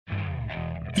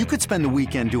You could spend the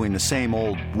weekend doing the same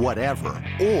old whatever,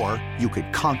 or you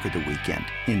could conquer the weekend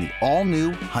in the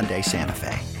all-new Hyundai Santa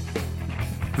Fe.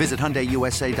 Visit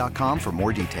HyundaiUSA.com for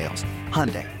more details.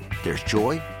 Hyundai, there's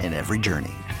joy in every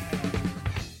journey.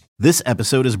 This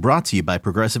episode is brought to you by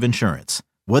Progressive Insurance.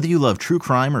 Whether you love true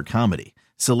crime or comedy,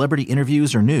 celebrity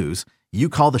interviews or news, you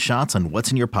call the shots on what's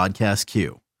in your podcast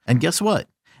queue. And guess what?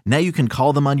 Now you can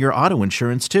call them on your auto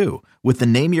insurance too with the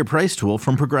Name Your Price tool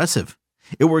from Progressive.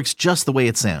 It works just the way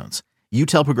it sounds. You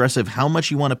tell Progressive how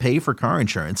much you want to pay for car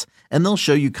insurance, and they'll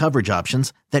show you coverage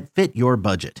options that fit your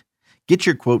budget. Get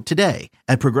your quote today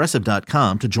at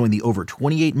Progressive.com to join the over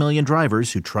 28 million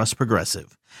drivers who trust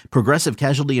Progressive. Progressive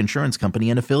Casualty Insurance Company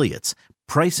and Affiliates.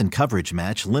 Price and coverage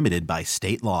match limited by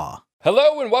state law.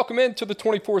 Hello and welcome into the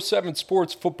 24/7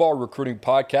 Sports Football Recruiting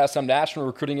Podcast. I'm National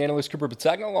Recruiting Analyst Cooper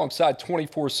Patagna alongside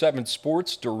 24/7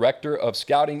 Sports Director of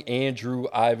Scouting Andrew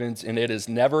Ivins, and it is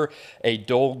never a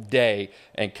dull day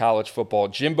in college football.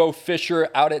 Jimbo Fisher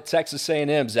out at Texas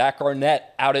A&M, Zach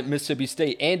Arnett out at Mississippi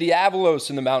State, Andy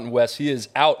Avalos in the Mountain West. He is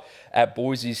out at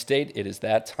Boise State. It is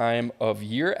that time of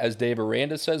year, as Dave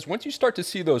Aranda says. Once you start to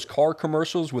see those car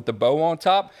commercials with the bow on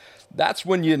top, that's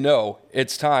when you know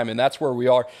it's time, and that's where we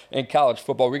are in college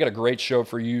football. We got a great show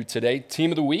for you today.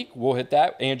 Team of the week, we'll hit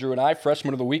that. Andrew and I,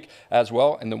 freshman of the week as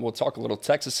well, and then we'll talk a little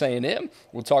Texas A&M.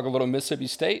 We'll talk a little Mississippi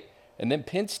State, and then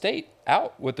Penn State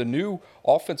out with the new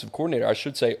offensive coordinator. I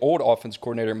should say old offensive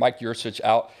coordinator, Mike Yurcich,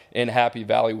 out in Happy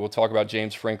Valley. We'll talk about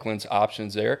James Franklin's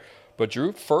options there. But,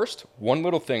 Drew, first, one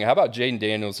little thing. How about Jayden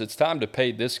Daniels? It's time to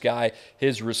pay this guy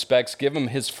his respects. Give him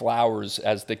his flowers,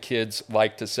 as the kids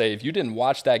like to say. If you didn't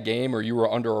watch that game or you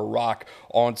were under a rock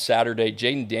on Saturday,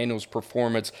 Jayden Daniels'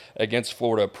 performance against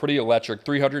Florida, pretty electric.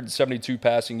 372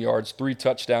 passing yards, 3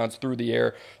 touchdowns through the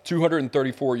air,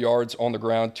 234 yards on the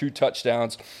ground, 2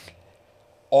 touchdowns.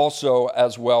 Also,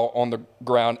 as well, on the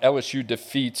ground, LSU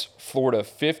defeats Florida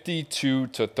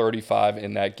 52-35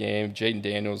 in that game. Jayden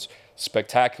Daniels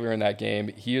spectacular in that game.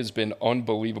 He has been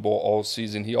unbelievable all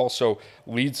season. He also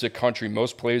leads the country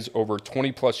most plays over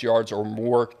 20-plus yards or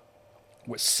more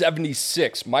with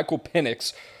 76. Michael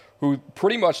Penix, who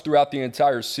pretty much throughout the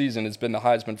entire season has been the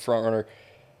Heisman frontrunner,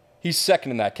 he's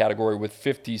second in that category with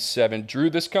 57. Drew,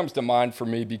 this comes to mind for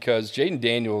me because Jayden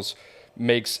Daniels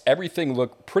makes everything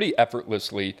look pretty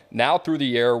effortlessly now through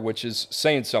the air, which is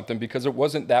saying something because it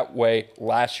wasn't that way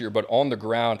last year. But on the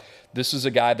ground, this is a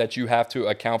guy that you have to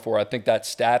account for. I think that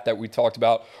stat that we talked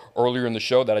about earlier in the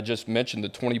show that I just mentioned, the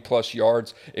 20-plus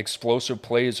yards, explosive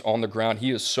plays on the ground,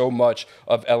 he is so much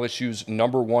of LSU's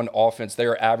number one offense. They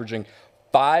are averaging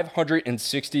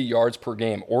 560 yards per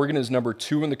game. Oregon is number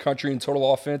 2 in the country in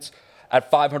total offense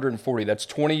at 540. That's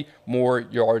 20 more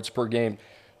yards per game.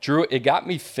 Drew, it got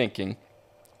me thinking,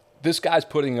 this guy's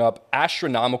putting up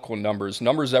astronomical numbers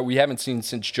that we haven't seen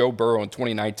since Joe Burrow in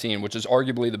 2019, which is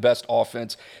arguably the best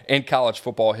offense in college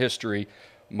football history.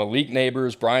 Malik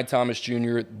Neighbors, Brian Thomas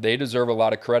Jr., they deserve a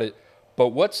lot of credit. But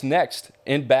what's next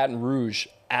in Baton Rouge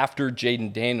after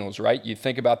Jayden Daniels, right? You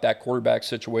think about that quarterback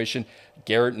situation.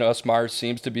 Garrett Nussmeier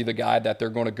seems to be the guy that they're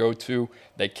going to go to.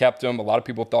 They kept him. A lot of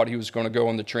people thought he was going to go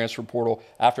in the transfer portal.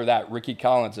 After that, Ricky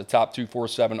Collins, a top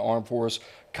 247 arm force.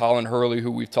 Colin Hurley,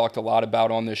 who we've talked a lot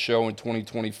about on this show in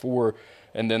 2024.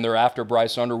 And then they're after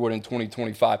Bryce Underwood in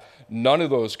 2025. None of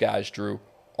those guys, Drew,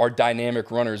 are dynamic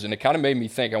runners. And it kind of made me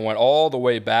think. I went all the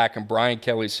way back in Brian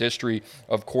Kelly's history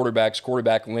of quarterback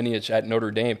lineage at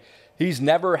Notre Dame. He's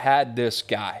never had this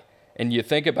guy. And you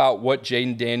think about what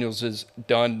Jayden Daniels has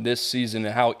done this season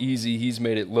and how easy he's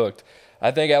made it look.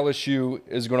 I think LSU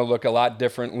is going to look a lot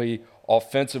differently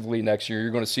offensively next year.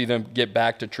 You're going to see them get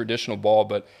back to traditional ball.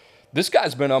 But this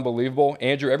guy's been unbelievable.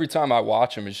 Andrew, every time I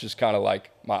watch him, it's just kind of like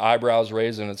my eyebrows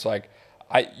raise, and it's like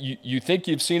you think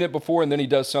you've seen it before, and then he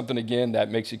does something again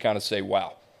that makes you kind of say,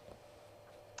 wow.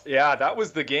 Yeah, that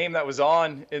was the game that was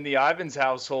on in the Ivins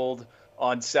household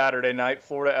on Saturday night,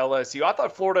 Florida LSU. I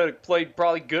thought Florida played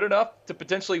probably good enough to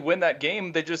potentially win that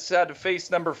game. They just had to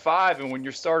face number 5, and when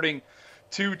you're starting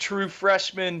 2 true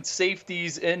freshman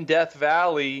safeties in Death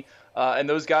Valley, and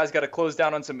those guys got to close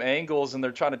down on some angles, and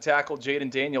they're trying to tackle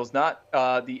Jayden Daniels, not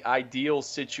the ideal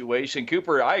situation.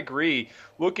 Cooper, I agree.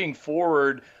 Looking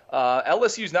forward,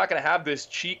 LSU's not going to have this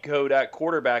cheat code at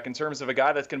quarterback in terms of a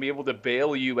guy that's going to be able to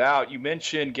bail you out. You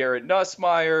mentioned Garrett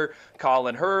Nussmeier,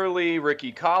 Colin Hurley,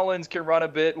 Ricky Collins can run a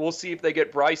bit. We'll see if they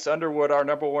get Bryce Underwood, our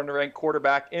number 1 ranked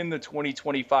quarterback in the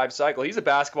 2025 cycle. He's a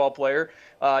basketball player.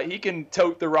 He can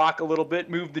tote the rock a little bit,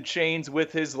 move the chains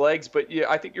with his legs, but yeah,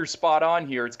 I think you're spot on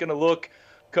here. It's going to look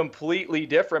completely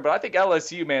different. But I think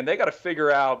LSU, man, they got to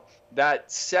figure out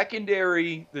that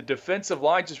secondary, the defensive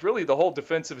line, just really the whole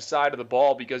defensive side of the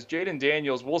ball, because Jaden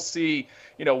Daniels, we'll see,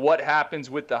 what happens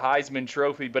with the Heisman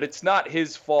Trophy, but it's not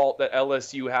his fault that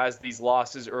LSU has these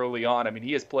losses early on. I mean,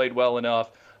 he has played well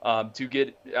enough to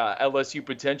get LSU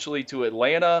potentially to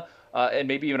Atlanta and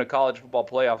maybe even a college football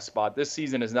playoff spot. This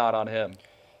season is not on him.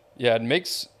 Yeah, it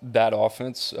makes that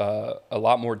offense a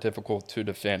lot more difficult to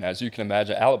defend. As you can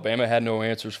imagine, Alabama had no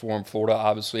answers for him. Florida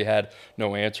obviously had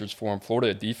no answers for him. Florida,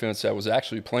 a defense that was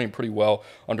actually playing pretty well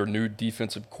under new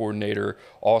defensive coordinator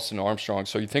Austin Armstrong.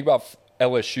 So you think about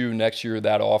LSU next year,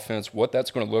 that offense, what that's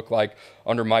going to look like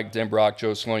under Mike Denbrock,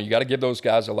 Joe Sloan. You got to give those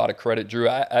guys a lot of credit. Drew,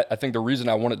 I think the reason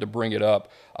I wanted to bring it up,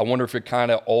 I wonder if it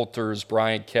kind of alters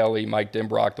Brian Kelly, Mike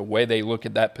Denbrock, the way they look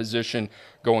at that position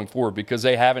going forward, because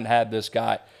they haven't had this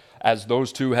guy. As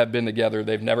those two have been together,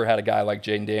 they've never had a guy like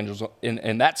Jaden Daniels.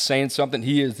 And that's saying something.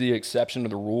 He is the exception to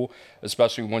the rule,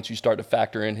 especially once you start to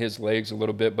factor in his legs a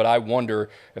little bit. But I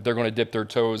wonder if they're going to dip their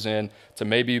toes in to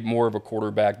maybe more of a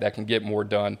quarterback that can get more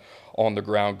done on the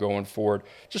ground going forward.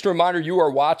 Just a reminder, you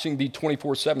are watching the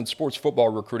 24/7 Sports Football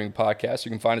Recruiting Podcast.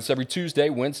 You can find us every Tuesday,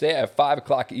 Wednesday at 5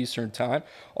 o'clock Eastern Time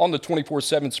on the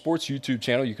 24/7 Sports YouTube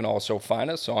channel. You can also find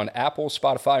us on Apple,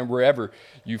 Spotify, and wherever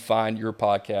you find your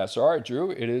podcasts. All right,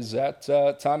 Drew, it is that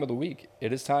time of the week.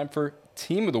 It is time for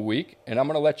Team of the Week, and I'm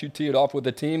going to let you tee it off with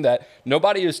a team that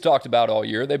nobody has talked about all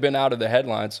year. They've been out of the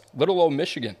headlines. Little old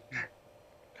Michigan.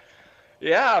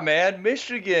 Yeah, man,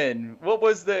 Michigan. What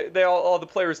was all the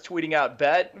players tweeting out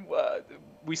bet?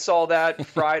 We saw that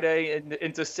Friday and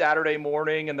into Saturday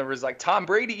morning, and there was Tom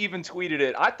Brady even tweeted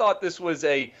it. I thought this was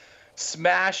a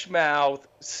smash mouth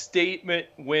statement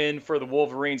win for the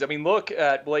Wolverines. I mean, look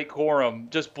at Blake Corum,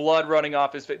 just blood running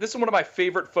off his face. This is one of my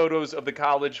favorite photos of the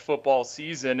college football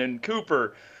season. And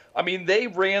Cooper, I mean, they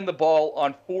ran the ball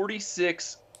on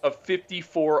 46 of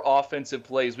 54 offensive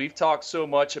plays. We've talked so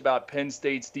much about Penn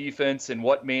State's defense and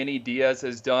what Manny Diaz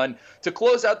has done. To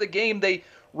close out the game, they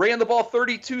ran the ball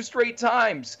 32 straight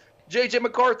times. J.J.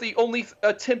 McCarthy only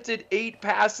attempted 8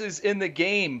 passes in the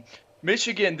game.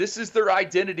 Michigan, this is their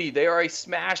identity. They are a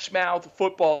smash-mouth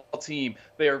football team.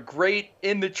 They are great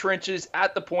in the trenches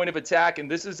at the point of attack, and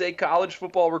this is a college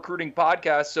football recruiting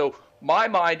podcast, so my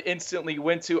mind instantly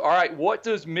went to, all right, what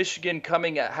does Michigan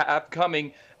have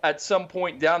coming at some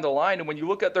point down the line? And when you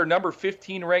look at their number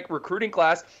 15 ranked recruiting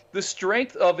class, the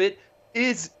strength of it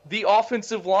is the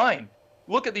offensive line.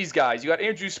 Look at these guys. You got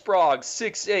Andrew Sprague,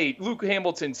 6'8", Luke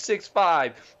Hamilton,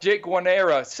 6'5", Jake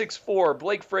Guanera, 6'4",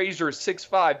 Blake Frazier,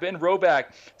 6'5", Ben Roback,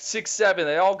 6'7".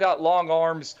 They all got long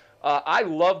arms. I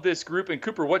love this group. And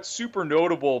Cooper, what's super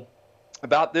notable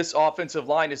about this offensive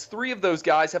line is 3 of those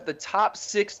guys have the top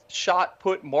 6 shot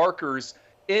put markers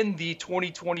in the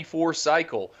 2024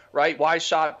 cycle, right? Why is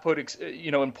shot put,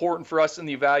 important for us in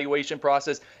the evaluation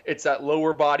process? It's that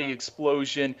lower body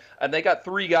explosion. And they got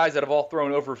 3 guys that have all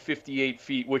thrown over 58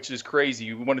 feet, which is crazy.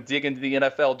 You want to dig into the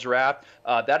NFL draft,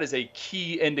 that is a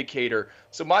key indicator.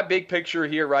 So my big picture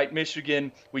here, right?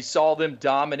 Michigan, we saw them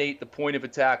dominate the point of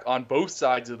attack on both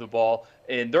sides of the ball,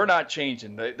 and they're not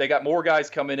changing. They got more guys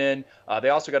coming in. They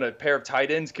also got a pair of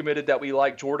tight ends committed that we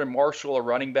like. Jordan Marshall, a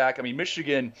running back. I mean,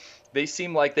 Michigan, they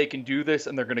seem like they can do this,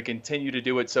 and they're going to continue to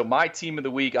do it. So my team of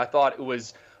the week, I thought it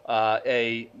was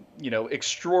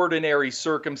extraordinary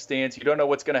circumstance. You don't know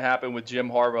what's going to happen with Jim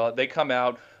Harbaugh. They come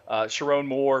out. Sharon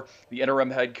Moore, the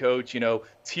interim head coach,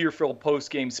 tear-filled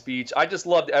post-game speech. I just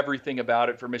loved everything about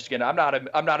it for Michigan. I'm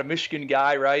not a Michigan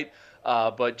guy, right?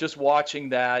 But just watching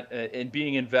that and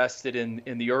being invested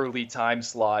in the early time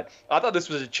slot, I thought this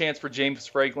was a chance for James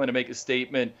Franklin to make a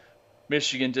statement.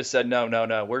 Michigan just said,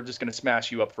 no, we're just going to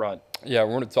smash you up front. Yeah,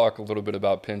 we're going to talk a little bit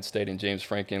about Penn State and James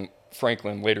Franklin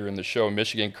later in the show.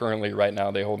 Michigan currently, right now,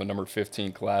 they hold the number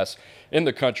 15 class in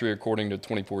the country, according to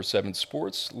 24/7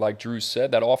 Sports. Like Drew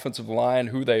said, that offensive line,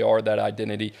 who they are, that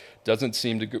identity, doesn't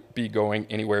seem to be going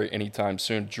anywhere anytime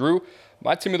soon. Drew,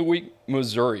 my team of the week,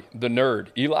 Missouri, the nerd,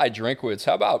 Eli Drinkwitz.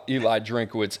 How about Eli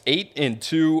Drinkwitz?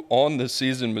 8-2 on the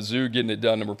season. Mizzou getting it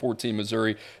done. Number 14,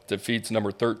 Missouri defeats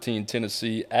number 13,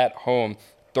 Tennessee at home,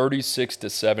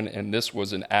 36-7, and this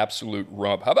was an absolute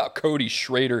rump. How about Cody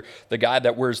Schrader, the guy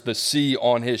that wears the C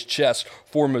on his chest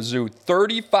for Mizzou?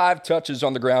 35 touches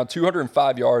on the ground,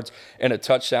 205 yards, and a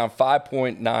touchdown,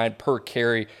 5.9 per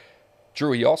carry.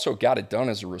 Drew, he also got it done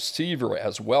as a receiver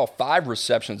as well. 5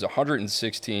 receptions,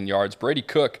 116 yards. Brady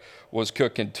Cook was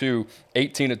cooking too.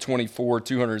 18-24,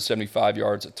 275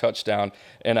 yards, a touchdown,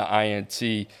 and an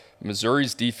INT.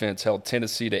 Missouri's defense held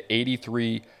Tennessee to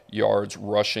 83 yards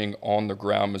rushing on the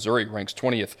ground. Missouri ranks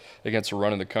 20th against the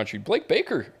run in the country. Blake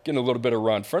Baker getting a little bit of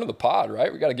run, front of the pod,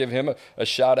 right? We got to give him a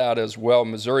shout out as well.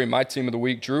 Missouri, my team of the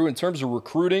week. Drew, in terms of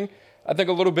recruiting, I think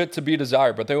a little bit to be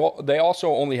desired, but they also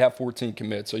only have 14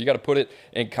 commits, so you got to put it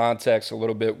in context a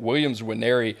little bit.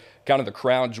 Williams-Winery, kind of the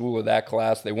crown jewel of that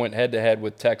class. They went head-to-head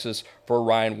with Texas for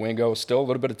Ryan Wingo. Still a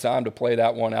little bit of time to play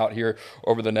that one out here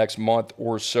over the next month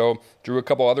or so. Drew, a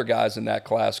couple other guys in that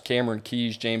class, Cameron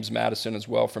Keys, James Madison as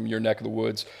well from your neck of the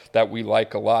woods that we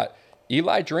like a lot.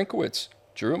 Eli Drinkwitz.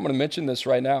 Drew, I'm going to mention this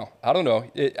right now. I don't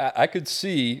know. I could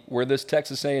see where this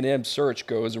Texas A&M search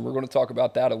goes, and we're going to talk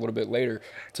about that a little bit later.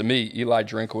 To me, Eli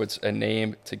Drinkwitz, a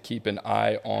name to keep an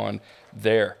eye on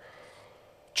there.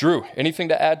 Drew, anything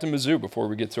to add to Mizzou before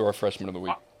we get to our freshman of the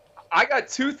week? I got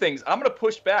two things. I'm going to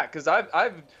push back because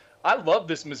I love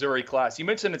this Missouri class. You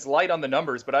mentioned it's light on the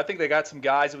numbers, but I think they got some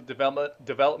guys with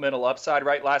developmental upside,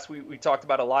 right? Last week we talked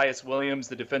about Elias Williams,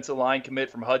 the defensive line commit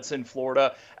from Hudson,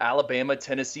 Florida, Alabama,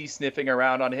 Tennessee sniffing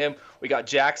around on him. We got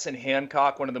Jackson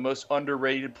Hancock, one of the most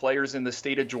underrated players in the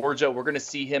state of Georgia. We're going to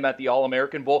see him at the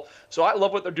All-American Bowl. So I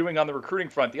love what they're doing on the recruiting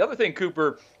front. The other thing,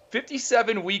 Cooper,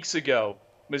 57 weeks ago,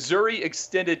 Missouri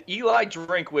extended Eli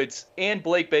Drinkwitz and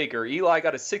Blake Baker. Eli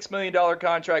got a $6 million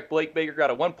contract. Blake Baker got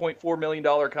a $1.4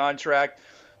 million contract.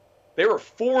 They were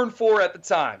 4-4 at the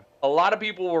time. A lot of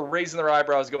people were raising their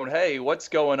eyebrows going, hey, what's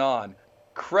going on?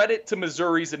 Credit to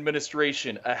Missouri's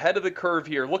administration. Ahead of the curve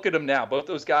here. Look at them now. Both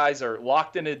those guys are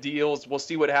locked into deals. We'll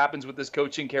see what happens with this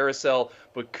coaching carousel.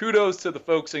 But kudos to the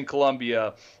folks in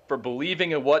Columbia for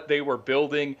believing in what they were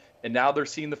building. And now they're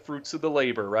seeing the fruits of the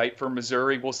labor, right? For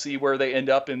Missouri, we'll see where they end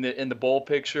up in the bowl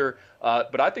picture.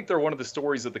 But I think they're one of the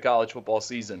stories of the college football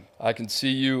season. I can see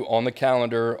you on the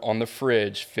calendar, on the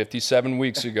fridge, 57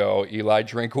 weeks ago, Eli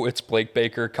Drinkwitz, Blake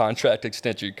Baker, contract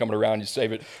extension. You coming around, you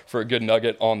save it for a good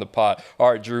nugget on the pot.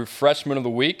 All right, Drew, freshman of the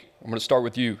week. I'm going to start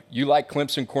with you. You like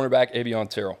Clemson cornerback Avion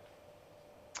Terrell?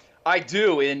 I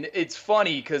do, and it's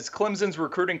funny because Clemson's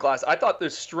recruiting class, I thought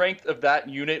the strength of that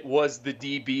unit was the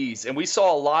DBs, and we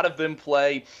saw a lot of them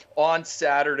play on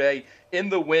Saturday in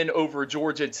the win over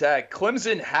Georgia Tech.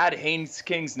 Clemson had Haynes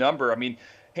King's number. I mean,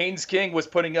 Haynes King was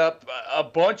putting up a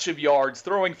bunch of yards,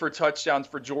 throwing for touchdowns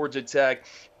for Georgia Tech.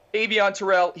 Avion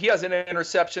Terrell, he has an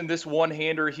interception, this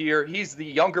one-hander here. He's the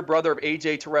younger brother of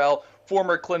A.J. Terrell,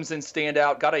 former Clemson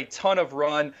standout, got a ton of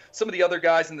run. Some of the other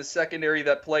guys in the secondary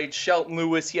that played, Shelton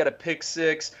Lewis, he had a pick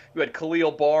six. You had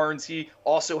Khalil Barnes, he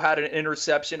also had an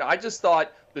interception. I just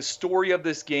thought the story of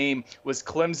this game was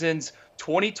Clemson's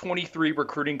 2023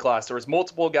 recruiting class. There was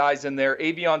multiple guys in there.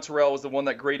 Avion Terrell was the one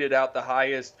that graded out the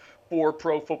highest for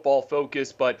Pro Football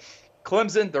Focus, but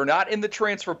Clemson, they're not in the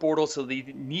transfer portal, so they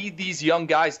need these young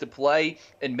guys to play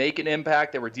and make an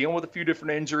impact. They were dealing with a few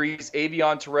different injuries.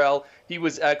 Avion Terrell, he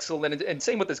was excellent. And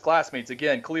same with his classmates.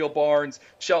 Again, Khalil Barnes,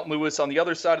 Shelton Lewis. On the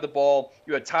other side of the ball,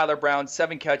 you had Tyler Brown,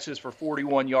 7 catches for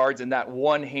 41 yards, and that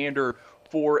one-hander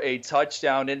for a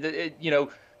touchdown. And,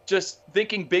 just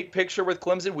thinking big picture with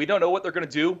Clemson, we don't know what they're going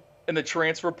to do in the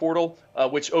transfer portal,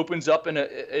 which opens up in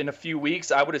a few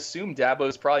weeks. I would assume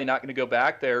Dabo's probably not going to go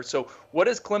back there. So what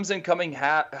does Clemson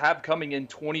have coming in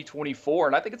 2024?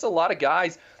 And I think it's a lot of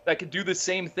guys that could do the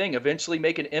same thing, eventually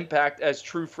make an impact as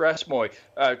true freshmen.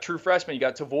 You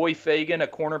got Tavoy Fagan, a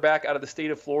cornerback out of the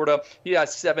state of Florida. He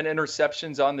has 7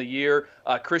 interceptions on the year.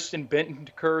 Christian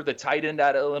Bentker, the tight end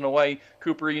out of Illinois.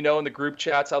 Cooper, in the group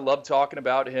chats, I love talking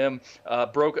about him.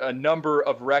 Broke a number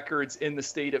of records in the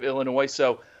state of Illinois.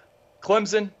 So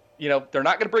Clemson, they're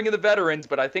not going to bring in the veterans,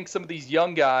 but I think some of these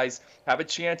young guys have a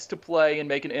chance to play and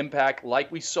make an impact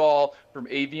like we saw from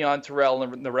Avion Terrell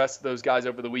and the rest of those guys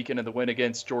over the weekend in the win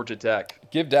against Georgia Tech.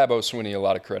 Give Dabo Swinney a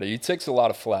lot of credit. He takes a lot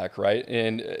of flack, right?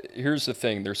 And here's the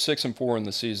thing. They're 6-4 in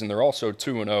the season. They're also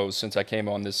 2-0 since I came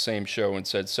on this same show and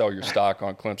said sell your stock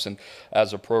on Clemson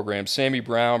as a program. Sammy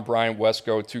Brown, Brian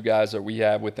Wesco, 2 guys that we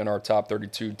have within our top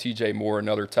 32. TJ Moore,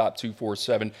 another top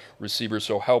 247 receiver.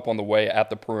 So help on the way at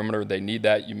the perimeter. They need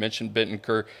that. You mentioned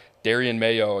Bittenker. Darian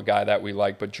Mayo, a guy that we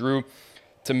like. But Drew,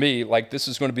 to me, this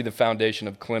is going to be the foundation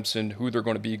of Clemson, who they're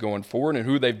going to be going forward and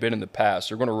who they've been in the past.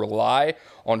 They're going to rely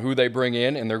on who they bring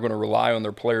in, and they're going to rely on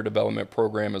their player development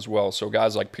program as well. So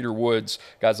guys like Peter Woods,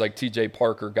 guys like T.J.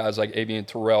 Parker, guys like Avion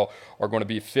Terrell are going to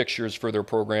be fixtures for their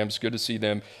programs. Good to see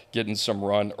them getting some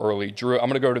run early. Drew, I'm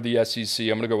going to go to the SEC.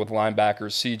 I'm going to go with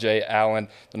linebackers. C.J. Allen,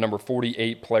 the number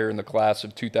 48 player in the class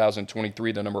of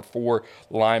 2023, the number 4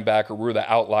 linebacker. We're the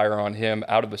outlier on him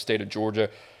out of the state of Georgia.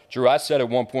 Drew, I said at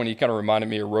one point he kind of reminded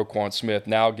me of Roquan Smith,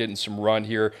 now getting some run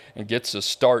here and gets a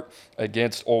start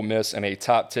against Ole Miss in a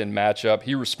top 10 matchup.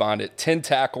 He responded 10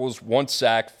 tackles, 1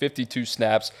 sack, 52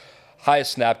 snaps,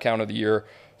 highest snap count of the year.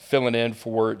 filling in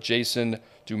for Jason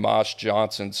Dumas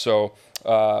Johnson. So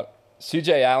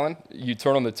C.J. Allen, you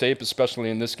turn on the tape,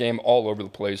 especially in this game, all over the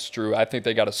place, Drew. I think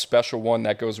they got a special one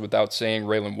that goes without saying.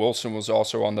 Raylan Wilson was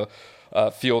also on the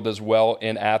field as well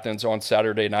in Athens on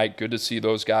Saturday night. Good to see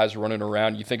those guys running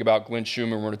around. You think about Glenn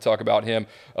Schumann, we're going to talk about him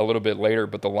a little bit later,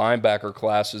 but the linebacker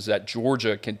classes that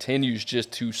Georgia continues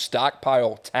just to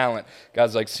stockpile talent.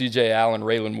 Guys like C.J. Allen,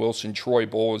 Raylan Wilson, Troy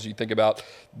Bowles. You think about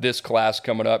this class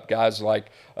coming up, guys like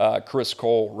Chris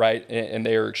Cole, right? And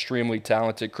they are extremely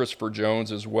talented. Christopher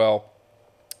Jones as well.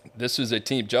 This is a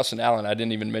team. Justin Allen, I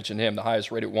didn't even mention him, the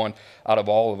highest rated one out of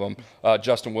all of them.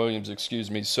 Justin Williams, excuse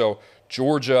me. So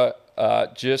Georgia,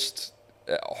 just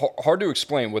hard to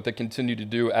explain what they continue to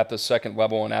do at the second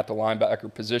level and at the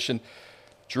linebacker position.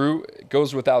 Drew, it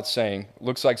goes without saying,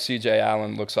 looks like C.J.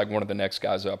 Allen looks like one of the next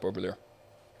guys up over there.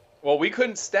 Well, we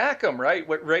couldn't stack them, right?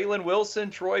 With Raylan Wilson,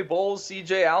 Troy Bowles,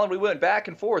 C.J. Allen, we went back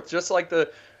and forth, just like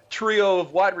the trio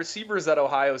of wide receivers at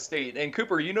Ohio State. And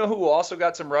Cooper, you know who also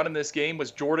got some run in this game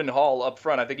was Jordan Hall up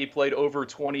front. I think he played over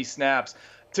 20 snaps.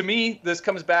 To me, this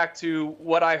comes back to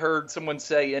what I heard someone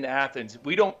say in Athens.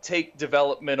 We don't take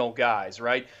developmental guys,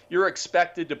 right? You're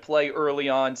expected to play early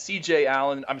on. C.J.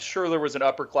 Allen, I'm sure there was an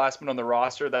upperclassman on the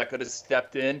roster that could have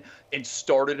stepped in and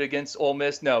started against Ole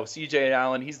Miss. No, C.J.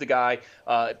 Allen, he's the guy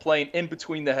playing in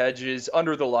between the hedges,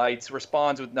 under the lights,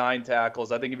 responds with 9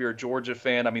 tackles. I think if you're a Georgia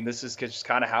fan, I mean, this is just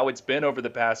kind of how it's been over the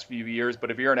past few years.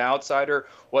 But if you're an outsider,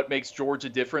 what makes Georgia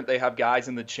different? They have guys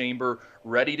in the chamber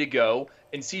ready to go.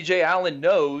 And C.J. Allen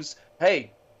knows,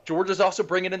 hey, Georgia's also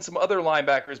bringing in some other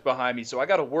linebackers behind me, so I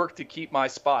got to work to keep my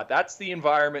spot. That's the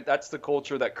environment, that's the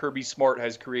culture that Kirby Smart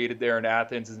has created there in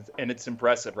Athens, and it's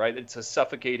impressive, right? It's a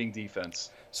suffocating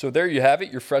defense. So there you have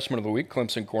it, your freshman of the week,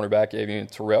 Clemson cornerback Avian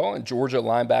Terrell and Georgia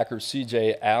linebacker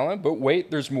C.J. Allen. But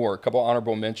wait, there's more. A couple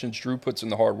honorable mentions. Drew puts in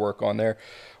the hard work on there.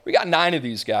 We got 9 of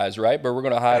these guys, right? But we're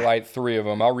going to highlight 3 of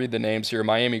them. I'll read the names here.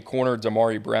 Miami corner,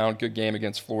 Damari Brown, good game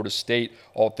against Florida State,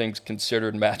 all things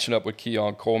considered, matching up with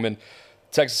Keon Coleman.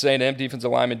 Texas A&M defensive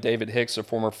lineman David Hicks, a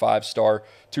former 5-star,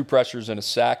 2 pressures and a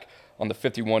sack on the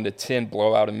 51-10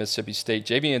 blowout in Mississippi State.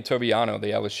 Javian Toviano, the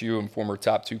LSU and former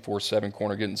top 247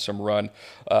 corner, getting some run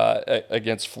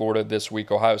against Florida this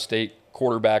week. Ohio State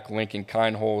quarterback Lincoln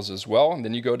Kineholes as well. And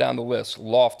then you go down the list.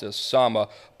 Loftus, Sama,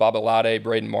 Babalade,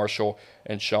 Braden Marshall,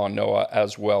 and Sean Noah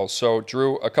as well. So,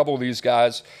 Drew, a couple of these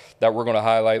guys that we're going to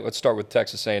highlight. Let's start with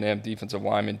Texas A&M defensive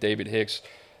lineman David Hicks.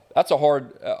 That's a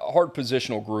hard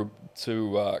positional group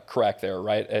to crack there,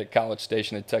 right? At College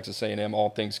Station at Texas A&M, all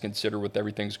things considered with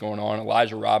everything's going on.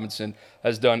 Elijah Robinson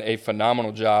has done a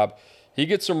phenomenal job. He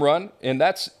gets some run, and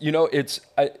that's,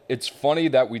 it's funny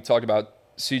that we talked about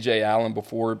C.J. Allen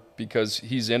before because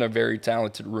he's in a very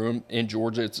talented room in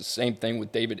Georgia. It's the same thing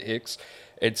with David Hicks.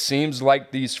 It seems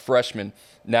like these freshmen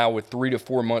now with 3 to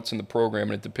 4 months in the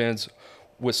program, and it depends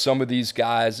with some of these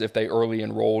guys if they early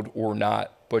enrolled or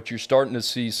not. But you're starting to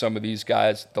see some of these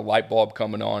guys, the light bulb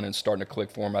coming on and starting to click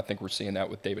for them. I think we're seeing that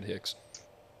with David Hicks.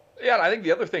 Yeah, and I think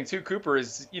the other thing too, Cooper,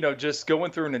 is, just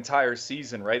going through an entire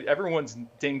season, right? Everyone's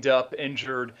dinged up,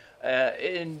 injured.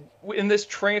 In this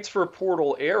transfer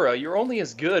portal era, you're only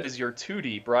as good as your 2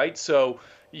 deep, right? So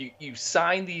you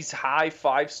sign these high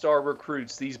 5-star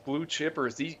recruits, these blue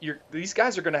chippers. These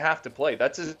guys are going to have to play.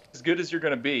 That's as good as you're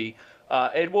going to be.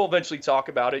 And we'll eventually talk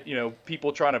about it,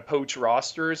 people trying to poach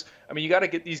rosters. I mean, you got to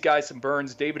get these guys some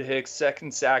burns. David Hicks,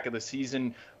 2nd sack of the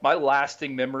season. My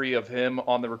lasting memory of him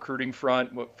on the recruiting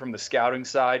front from the scouting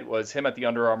side was him at the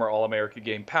Under Armour All-America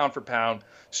game, pound for pound,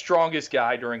 strongest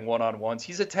guy during one-on-ones.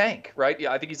 He's a tank, right?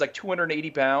 Yeah, I think he's like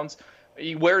 280 pounds.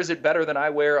 He wears it better than I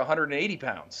wear 180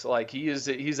 pounds. Like he's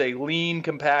a lean,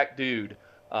 compact dude.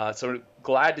 So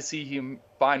glad to see him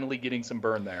finally getting some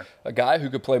burn there. A guy who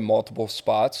could play multiple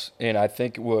spots, and I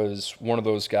think was one of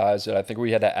those guys that I think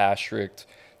we had to asterisk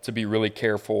to be really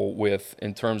careful with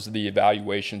in terms of the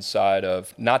evaluation side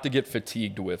of not to get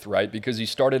fatigued with, right? Because he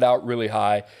started out really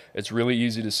high. It's really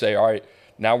easy to say, all right,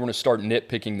 now we're going to start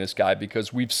nitpicking this guy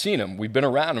because we've seen him. We've been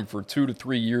around him for 2 to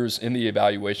 3 years in the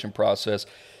evaluation process.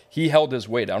 He held his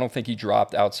weight. I don't think he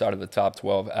dropped outside of the top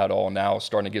 12 at all now,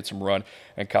 starting to get some run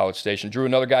in College Station. Drew,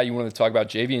 another guy you wanted to talk about,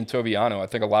 Javian Toviano. I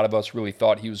think a lot of us really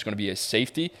thought he was going to be a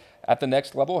safety at the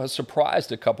next level. Has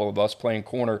surprised a couple of us playing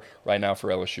corner right now for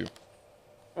LSU.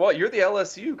 Well, you're the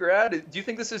LSU grad. Do you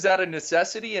think this is out of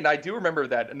necessity? And I do remember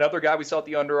that. Another guy we saw at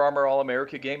the Under Armour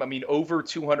All-America game, I mean, over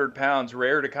 200 pounds.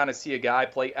 Rare to kind of see a guy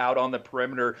play out on the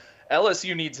perimeter.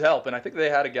 LSU needs help, and I think they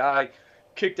had a guy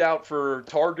kicked out for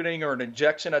targeting or an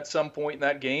injection at some point in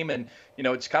that game. And,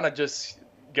 it's kind of just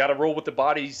got to roll with the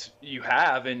bodies you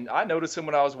have. And I noticed him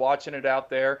when I was watching it out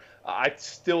there. I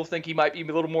still think he might be a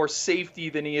little more safety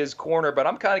than he is corner, but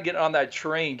I'm kind of getting on that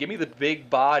train. Give me the big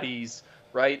bodies,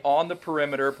 right, on the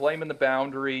perimeter, play them in the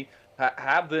boundary,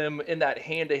 have them in that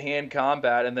hand-to-hand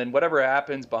combat, and then whatever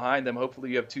happens behind them,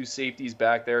 hopefully you have 2 safeties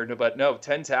back there. But no,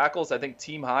 10 tackles, I think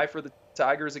team high for the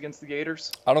Tigers against the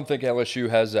Gators. I don't think LSU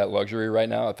has that luxury right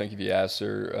now. I think if you ask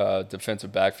their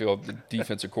defensive backfield, the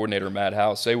defensive coordinator, Matt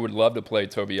House, they would love to play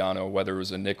Tobiano, whether it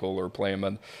was a nickel or play him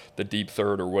in the deep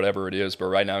third or whatever it is. But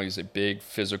right now he's a big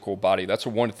physical body. That's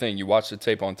the one thing. You watch the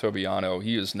tape on Tobiano,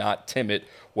 he is not timid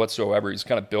whatsoever. He's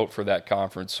kind of built for that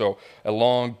conference. So a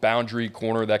long boundary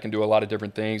corner that can do a lot of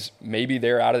different things. Maybe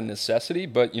they're out of necessity,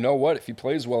 but you know what? If he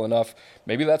plays well enough,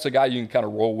 maybe that's a guy you can kind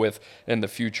of roll with in the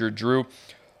future. Drew,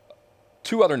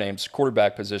 2 other names,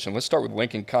 quarterback position. Let's start with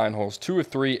Lincoln Kienholz, 2 of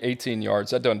 3, 18 yards.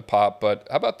 That doesn't pop, but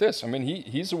how about this? I mean,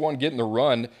 he's the one getting the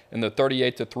run in the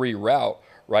 38-3 route,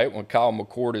 right, when Kyle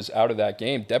McCord is out of that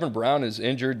game. Devin Brown is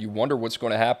injured. You wonder what's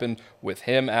going to happen with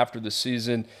him after the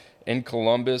season in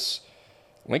Columbus.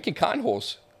 Lincoln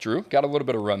Kienholz, Drew, got a little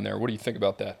bit of run there. What do you think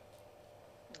about that?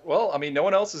 Well, I mean, no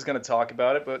one else is going to talk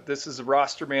about it, but this is a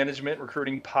roster management,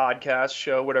 recruiting podcast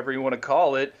show, whatever you want to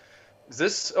call it. Is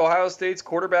this Ohio State's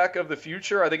quarterback of the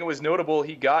future? I think it was notable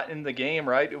he got in the game,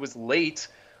 right? It was late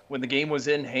when the game was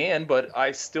in hand, but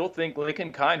I still think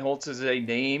Lincoln Kienholz is a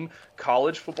name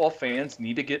college football fans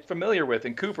need to get familiar with.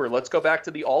 And Cooper, let's go back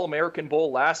to the All-American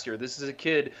Bowl last year. This is a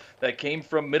kid that came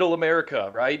from Middle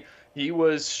America, right? He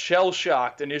was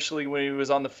shell-shocked initially when he was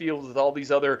on the field with all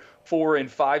these other 4- and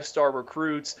 5-star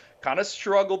recruits, kind of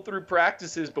struggled through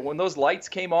practices, but when those lights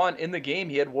came on in the game,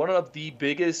 he had one of the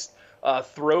biggest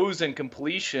throws and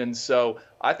completions. So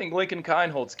I think Lincoln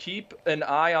Kienholz, keep an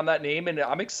eye on that name, and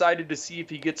I'm excited to see if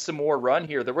he gets some more run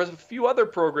here. There was a few other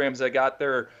programs that got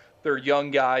their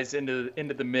young guys into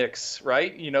the mix,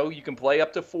 right? You know, you can play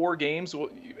up to 4 games,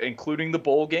 including the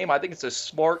bowl game. I think it's a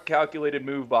smart, calculated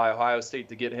move by Ohio State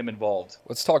to get him involved.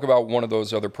 Let's talk about one of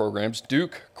those other programs.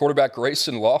 Duke quarterback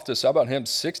Grayson Loftus, how about him?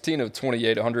 16 of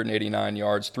 28, 189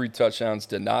 yards, 3 touchdowns,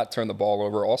 did not turn the ball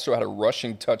over. Also had a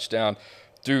rushing touchdown.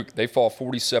 Duke, they fall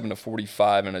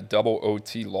 47-45 in a double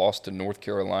OT loss to North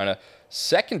Carolina.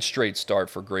 Second straight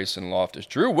start for Grayson Loftus.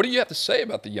 Drew, what do you have to say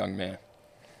about the young man?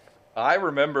 I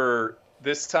remember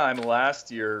this time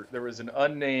last year, there was an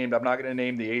unnamed, I'm not going to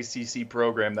name the ACC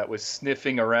program, that was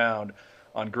sniffing around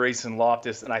on Grayson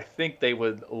Loftus, and I think they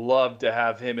would love to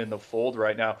have him in the fold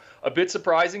right now. A bit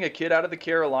surprising, a kid out of the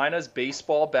Carolinas,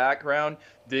 baseball background,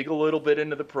 dig a little bit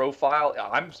into the profile.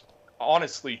 I'm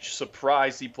honestly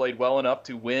surprised he played well enough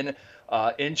to win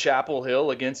in Chapel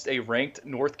Hill against a ranked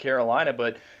North Carolina.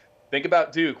 But think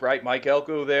about Duke, right? Mike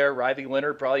Elko there, Riley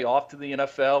Leonard probably off to the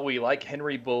NFL. We like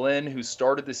Henry Boleyn, who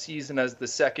started the season as the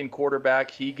second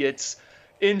quarterback. He gets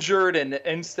injured, and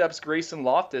in steps Grayson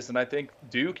Loftus. And I think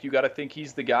Duke, you got to think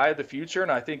he's the guy of the future.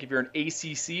 And I think if you're an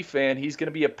ACC fan, he's going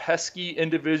to be a pesky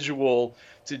individual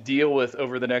to deal with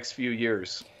over the next few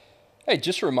years. Hey,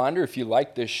 just a reminder, if you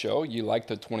like this show, you like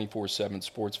the 24/7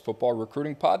 Sports Football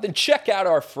Recruiting Pod, then check out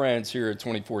our friends here at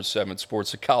 24/7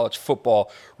 Sports, a college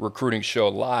football recruiting show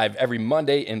live every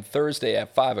Monday and Thursday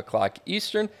at 5 o'clock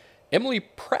Eastern. Emily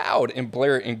Proud and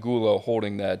Blair Angulo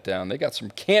holding that down. They got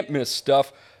some can't-miss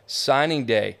stuff. Signing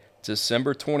day,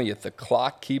 December 20th. The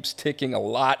clock keeps ticking, a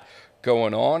lot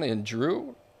going on. And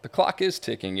Drew, the clock is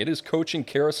ticking. It is coaching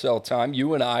carousel time.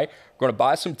 You and I are going to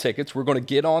buy some tickets. We're going to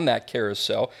get on that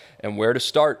carousel. And where to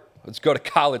start? Let's go to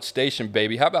College Station,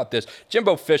 baby. How about this?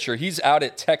 Jimbo Fisher, he's out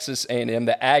at Texas A&M.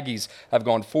 The Aggies have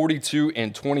gone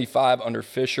 42-25 under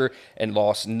Fisher and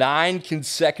lost 9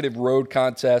 consecutive road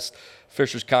contests.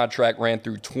 Fisher's contract ran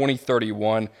through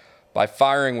 2031. By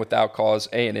firing without cause,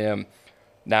 A&M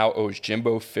now owes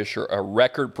Jimbo Fisher a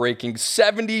record-breaking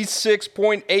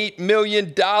 $76.8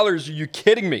 million. Are you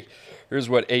kidding me? Here's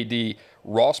what AD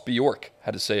Ross Bjork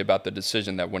had to say about the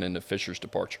decision that went into Fisher's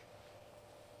departure.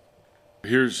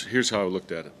 Here's how I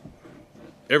looked at it.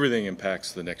 Everything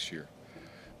impacts the next year.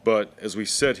 But as we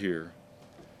sit here,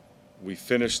 we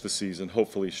finish the season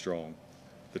hopefully strong.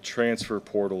 The transfer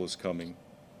portal is coming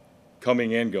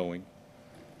and going.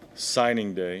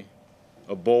 Signing day,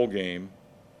 a bowl game.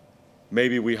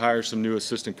 Maybe we hire some new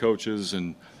assistant coaches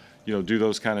and, do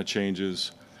those kind of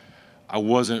changes. I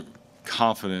wasn't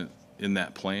confident in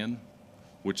that plan,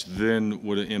 which then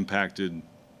would have impacted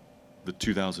the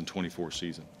 2024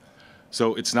 season.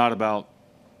 So it's not about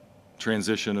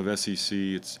transition of SEC.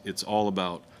 It's all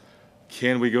about,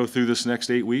 can we go through this next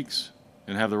 8 weeks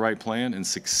and have the right plan and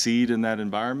succeed in that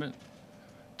environment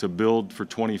to build for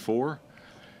 24?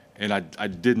 And I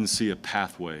didn't see a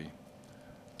pathway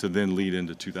to then lead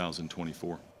into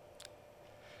 2024.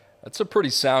 That's a pretty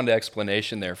sound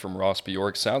explanation there from Ross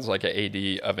Bjork. Sounds like an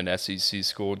AD of an SEC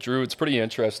school. Drew, it's pretty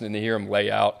interesting to hear him lay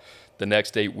out the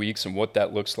next 8 weeks and what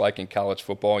that looks like in college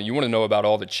football. And you want to know about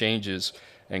all the changes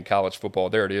in college football.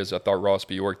 There it is. I thought Ross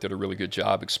Bjork did a really good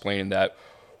job explaining that,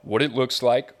 what it looks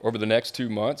like over the next 2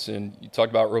 months. And you talked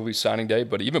about early signing day,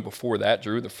 but even before that,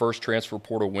 Drew, the first transfer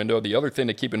portal window. The other thing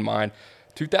to keep in mind,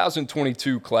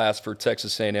 2022 class for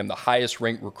Texas A&M, the highest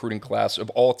ranked recruiting class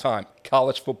of all time,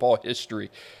 college football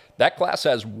history. That class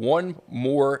has one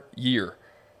more year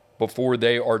before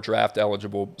they are draft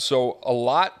eligible. So a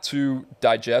lot to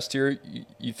digest here.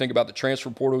 You think about the transfer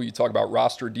portal, you talk about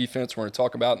roster defense. We're going to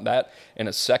talk about that in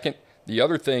a second. The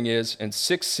other thing is, in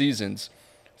 6 seasons,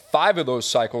 5 of those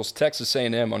cycles, Texas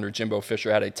A&M under Jimbo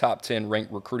Fisher had a top 10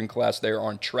 ranked recruiting class. They are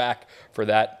on track for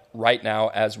that right now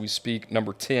as we speak,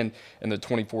 number 10 in the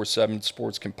 24/7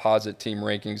 Sports Composite team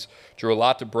rankings. Drew, a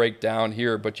lot to break down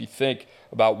here, but you think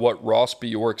about what Ross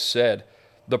Bjork said,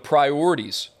 the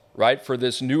priorities, right, for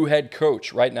this new head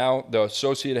coach. Right now, the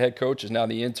associate head coach is now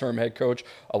the interim head coach,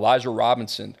 Elijah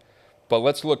Robinson. But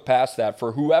let's look past that.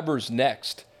 For whoever's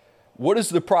next, what is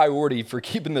the priority for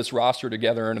keeping this roster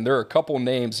together? And there are a couple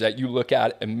names that you look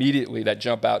at immediately that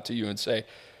jump out to you and say,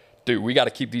 dude, we got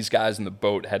to keep these guys in the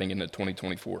boat heading into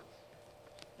 2024.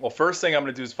 Well, first thing I'm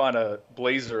going to do is find a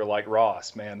blazer like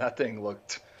Ross, man. That thing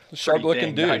looked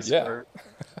sharp-looking dude, nice.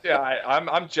 Yeah.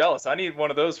 I'm jealous. I need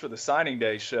one of those for the signing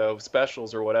day show,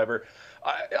 specials or whatever.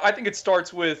 I think it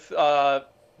starts with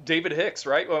David Hicks,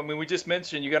 right? I mean, we just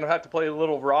mentioned you're going to have to play a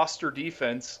little roster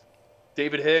defense.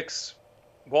 David Hicks,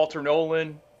 Walter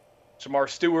Nolan, Jamar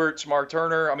Stewart, Jamar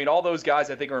Turner. I mean, all those guys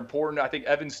I think are important. I think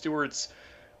Evan Stewart's,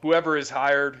 whoever is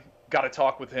hired, got to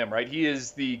talk with him, right? He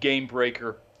is the game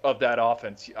breaker of that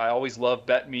offense. I always love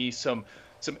bet me some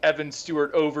Evan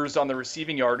Stewart overs on the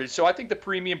receiving yardage. So I think the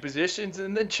premium positions,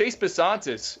 and then Chase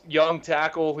Besantis, young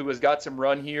tackle who has got some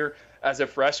run here as a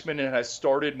freshman and has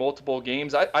started multiple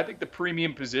games. I think the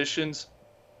premium positions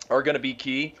are going to be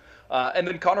key. And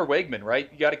then Connor Wegman, right?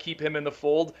 You got to keep him in the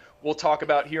fold. We'll talk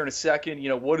about here in a second,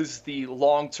 what is the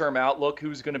long-term outlook?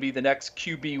 Who's going to be the next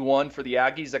QB1 for the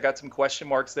Aggies? I got some question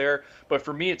marks there. But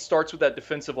for me, it starts with that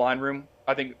defensive line room.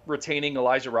 I think retaining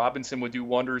Elijah Robinson would do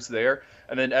wonders there.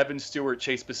 And then Evan Stewart,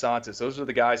 Chase Besantis. Those are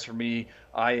the guys for me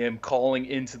I am calling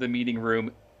into the meeting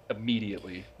room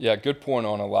immediately. Yeah, good point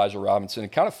on Elijah Robinson.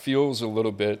 It kind of feels a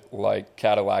little bit like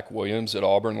Cadillac Williams at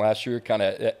Auburn last year, kind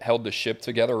of held the ship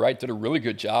together, right? Did a really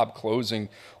good job closing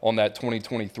on that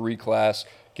 2023 class,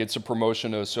 gets a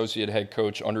promotion to associate head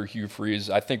coach under Hugh Freeze.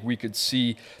 I think we could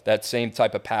see that same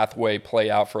type of pathway play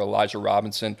out for Elijah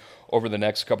Robinson over the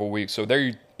next couple of weeks. So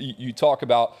there you talk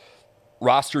about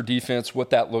roster defense,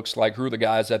 what that looks like, who are the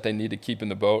guys that they need to keep in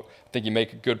the boat. I think you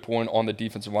make a good point on the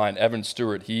defensive line. Evan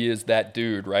Stewart, he is that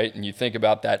dude, right? And you think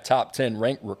about that top 10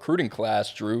 ranked recruiting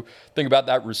class, Drew. Think about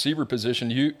that receiver position,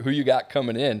 who you got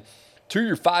coming in. 2 of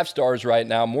your 5 stars right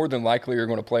now more than likely are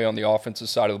going to play on the offensive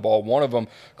side of the ball. One of them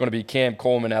going to be Cam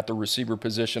Coleman at the receiver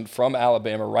position from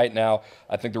Alabama right now.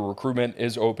 I think the recruitment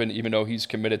is open, even though he's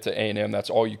committed to A&M. That's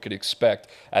all you could expect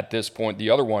at this point. The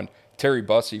other one, Terry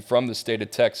Bussey from the state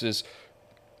of Texas,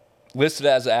 listed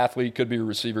as an athlete, could be a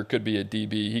receiver, could be a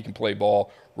DB. He can play ball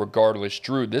regardless.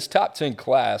 Drew, this top 10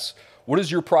 class, what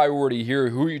is your priority here?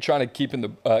 Who are you trying to keep in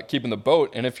the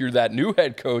boat? And if you're that new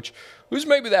head coach, who's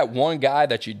maybe that one guy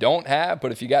that you don't have,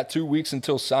 but if you got 2 weeks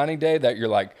until signing day that you're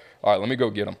like, all right, let me go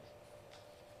get him?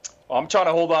 Well, I'm trying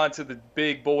to hold on to the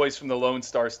big boys from the Lone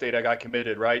Star State I got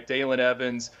committed, right? Dalen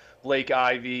Evans, Blake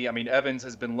Ivy. I mean, Evans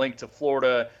has been linked to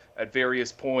Florida at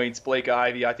various points. Blake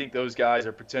Ivy, I think those guys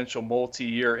are potential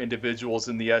multi-year individuals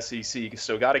in the SEC,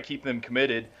 so got to keep them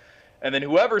committed. And then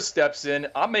whoever steps in,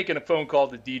 I'm making a phone call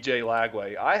to DJ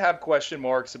Lagway. I have question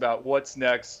marks about what's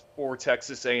next for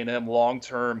Texas A&M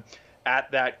long-term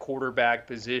at that quarterback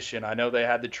position. I know they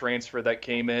had the transfer that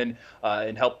came in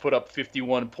and helped put up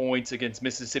 51 points against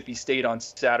Mississippi State on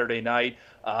Saturday night.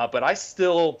 But I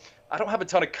don't have a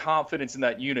ton of confidence in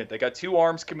that unit. They got 2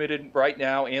 arms committed right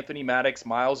now, Anthony Maddox,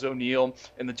 Miles O'Neill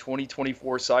in the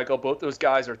 2024 cycle. Both those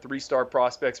guys are 3-star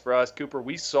prospects for us. Cooper,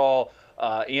 we saw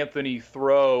Anthony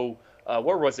throw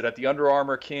where was it, at the Under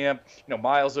Armour camp?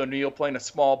 Miles O'Neill playing a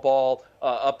small ball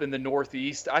up in the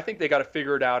Northeast. I think they got to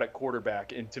figure it out at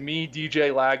quarterback. And to me,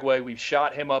 DJ Lagway, we've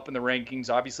shot him up in the rankings,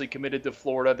 obviously committed to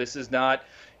Florida. This is not,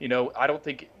 I don't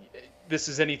think this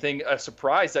is anything a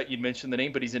surprise that you'd mention the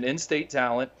name, but he's an in-state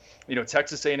talent.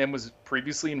 Texas A&M was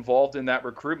previously involved in that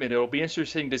recruitment. It'll be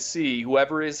interesting to see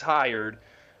whoever is hired,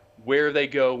 where they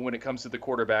go when it comes to the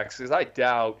quarterbacks, because I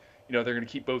doubt they're going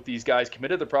to keep both these guys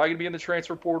committed. They're probably going to be in the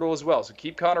transfer portal as well. So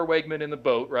keep Connor Wegman in the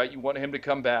boat, right? You want him to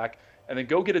come back. And then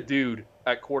go get a dude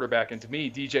at quarterback. And to me,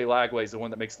 DJ Lagway is the one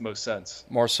that makes the most sense.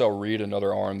 Marcel Reed,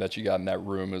 another arm that you got in that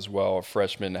room as well, a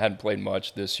freshman, hadn't played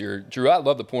much this year. Drew, I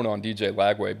love the point on DJ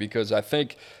Lagway because I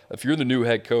think if you're the new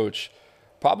head coach,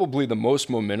 probably the most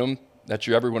momentum that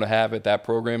you're ever going to have at that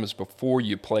program is before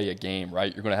you play a game,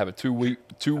 right? You're going to have a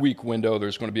two-week window.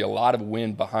 There's going to be a lot of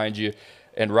wind behind you.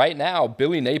 And right now,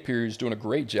 Billy Napier is doing a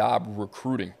great job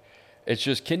recruiting. It's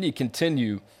just, can you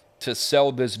continue to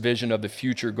sell this vision of the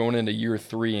future going into year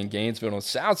 3 in Gainesville? And it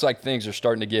sounds like things are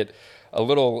starting to get a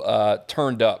little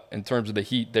turned up in terms of the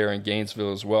heat there in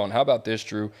Gainesville as well. And how about this,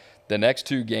 Drew? The next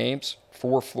 2 games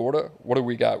for Florida, what do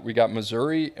we got? We got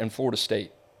Missouri and Florida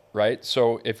State, right?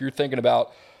 So if you're thinking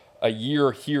about a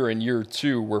year here in year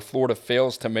 2 where Florida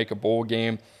fails to make a bowl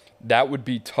game, that would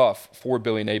be tough for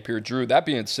Billy Napier. Drew, that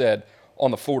being said, on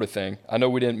the Florida thing, I know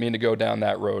we didn't mean to go down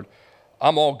that road.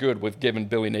 I'm all good with giving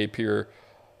Billy Napier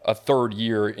a 3rd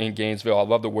year in Gainesville. I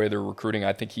love the way they're recruiting.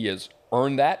 I think he has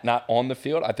earned that, not on the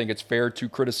field. I think it's fair to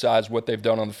criticize what they've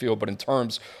done on the field, but in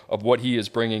terms of what he is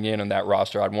bringing in that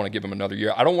roster, I'd want to give him another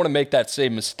year. I don't want to make that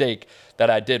same mistake that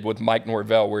I did with Mike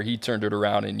Norvell where he turned it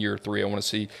around in year 3. I want to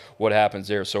see what happens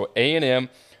there. So A&M,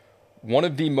 one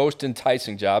of the most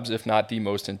enticing jobs, if not the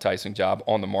most enticing job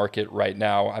on the market right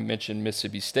now. I mentioned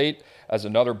Mississippi State as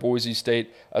another, Boise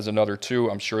State as another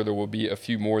 2. I'm sure there will be a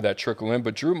few more that trickle in.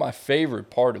 But Drew, my favorite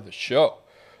part of the show,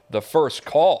 the first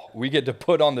call. We get to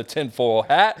put on the tinfoil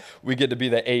hat. We get to be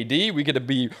the AD. We get to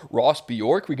be Ross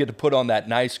Bjork. We get to put on that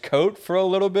nice coat for a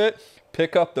little bit,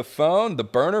 pick up the phone, the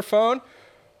burner phone.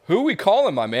 Who we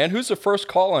calling, my man? Who's the first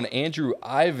call on Andrew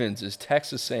Ivins'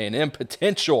 Texas A&M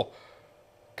potential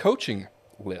coaching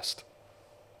list?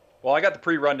 Well, I got the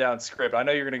pre-rundown script. I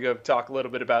know you're going to go talk a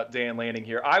little bit about Dan Lanning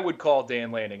here. I would call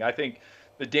Dan Lanning. I think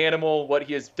the Danimal, what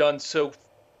he has done so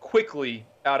quickly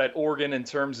out at Oregon in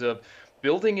terms of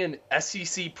building an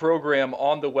SEC program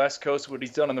on the West Coast, what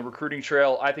he's done on the recruiting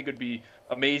trail, I think would be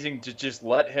amazing to just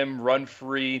let him run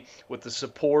free with the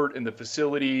support and the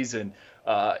facilities and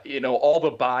all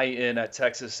the buy-in at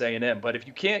Texas A&M. But if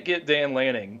you can't get Dan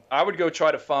Lanning, I would go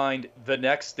try to find the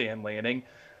next Dan Lanning.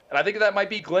 And I think that might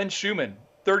be Glenn Schumann,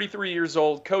 33 years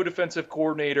old, co-defensive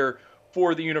coordinator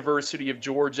for the University of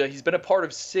Georgia. He's been a part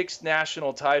of 6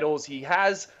 national titles. He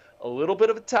has a little bit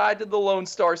of a tie to the Lone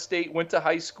Star State, went to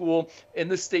high school in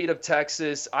the state of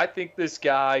Texas. I think this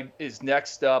guy is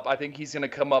next up. I think he's going to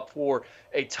come up for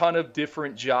a ton of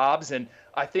different jobs. And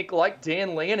I think like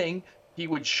Dan Lanning, he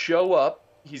would show up.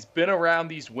 He's been around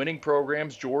these winning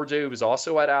programs. Georgia, he was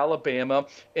also at Alabama,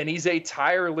 and he's a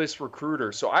tireless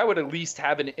recruiter. So I would at least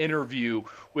have an interview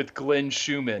with Glenn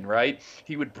Schumann, right?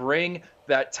 He would bring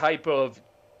that type of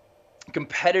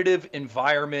competitive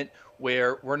environment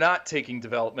where we're not taking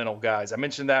developmental guys. I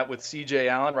mentioned that with C.J.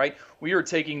 Allen, right? We are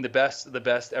taking the best of the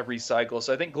best every cycle.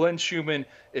 So I think Glenn Schumann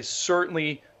is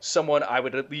certainly someone I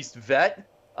would at least vet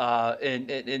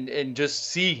and just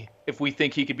see if we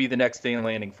think he could be the next Dan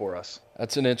Lanning for us.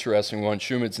 That's an interesting one.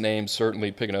 Schumann's name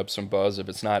certainly picking up some buzz. If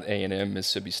it's not A&M,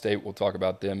 Mississippi State, we'll talk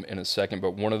about them in a second.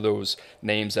 But one of those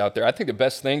names out there, I think the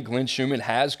best thing Glenn Schumann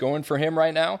has going for him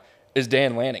right now is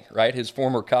Dan Lanning, right? His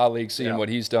former colleague, seeing what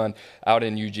he's done out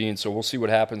in Eugene. So we'll see what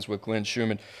happens with Glenn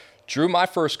Schumann. Drew, my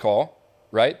first call,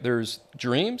 right? There's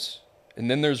dreams and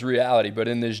then there's reality. But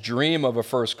in this dream of a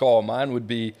first call, mine would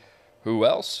be who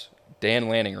else? Dan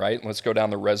Lanning, right? Let's go down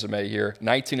the resume here.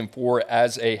 19-4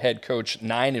 as a head coach,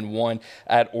 9-1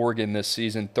 at Oregon this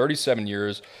season, 37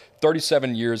 years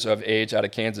of age out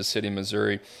of Kansas City,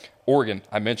 Missouri. Oregon,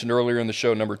 I mentioned earlier in the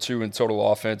show, number 2 in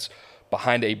total offense,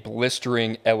 behind a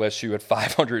blistering LSU at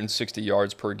 560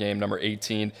 yards per game, number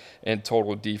 18 in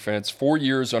total defense. 4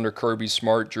 years under Kirby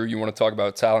Smart. Drew, you want to talk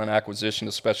about talent acquisition,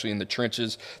 especially in the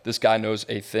trenches. This guy knows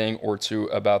a thing or two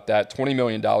about that. $20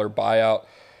 million buyout.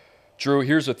 Drew,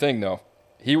 here's the thing, though.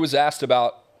 He was asked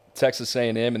about Texas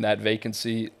A&M and that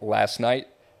vacancy last night.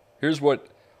 Here's what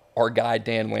our guy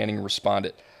Dan Lanning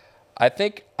responded. I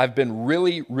think I've been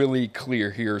really, really clear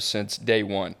here since day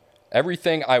one.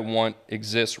 Everything I want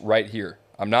exists right here.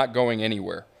 I'm not going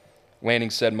anywhere. Lanning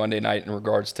said Monday night in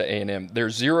regards to A&M.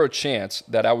 There's zero chance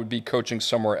that I would be coaching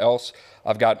somewhere else.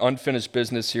 I've got unfinished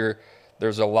business here.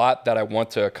 There's a lot that I want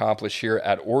to accomplish here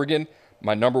at Oregon.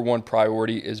 My number one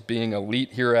priority is being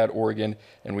elite here at Oregon,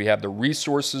 and we have the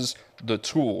resources, the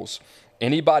tools.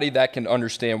 Anybody that can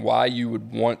understand why you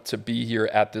would want to be here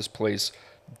at this place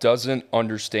doesn't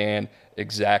understand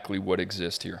exactly what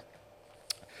exists here.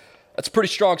 That's a pretty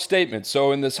strong statement.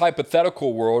 So in this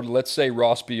hypothetical world, let's say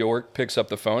Ross Bjork picks up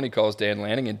the phone, he calls Dan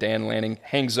Lanning, and Dan Lanning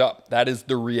hangs up. That is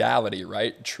the reality,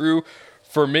 right? True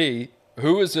for me,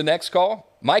 who is the next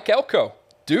call? Mike Elko,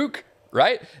 Duke,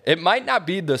 right? It might not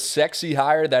be the sexy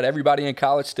hire that everybody in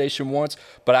College Station wants,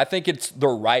 but I think it's the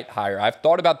right hire. I've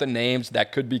thought about the names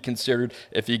that could be considered.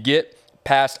 If you get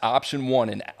past option 1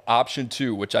 and option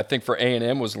 2, which I think for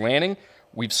A&M was Lanning,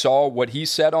 we saw what he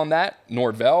said on that.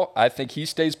 Norvell, I think he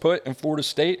stays put in Florida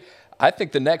State. I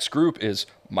think the next group is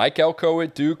Mike Elko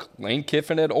at Duke, Lane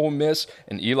Kiffin at Ole Miss,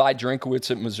 and Eli Drinkowitz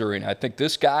at Missouri. And I think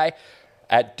this guy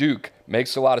at Duke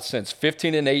makes a lot of sense.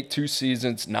 15-8, 2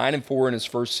 seasons, 9-4 in his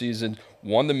first season,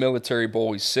 won the Military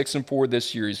Bowl. He's 6-4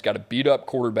 this year. He's got a beat-up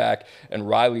quarterback and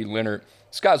Riley Leonard.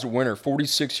 This guy's a winner,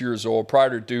 46 years old. Prior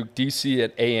to Duke, DC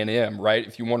at A&M, right?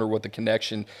 If you wonder what the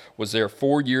connection was there.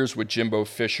 4 years with Jimbo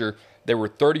Fisher. They were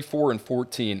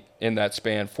 34-14 in that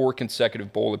span, 4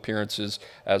 consecutive bowl appearances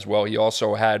as well. He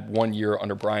also had 1 year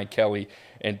under Brian Kelly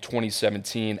in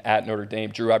 2017 at Notre Dame.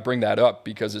 Drew, I bring that up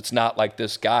because it's not like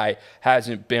this guy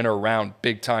hasn't been around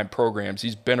big-time programs.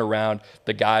 He's been around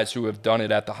the guys who have done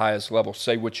it at the highest level.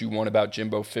 Say what you want about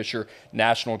Jimbo Fisher,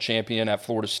 national champion at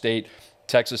Florida State.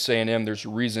 Texas A&M, there's a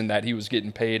reason that he was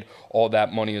getting paid all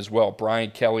that money as well.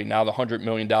 Brian Kelly, now the $100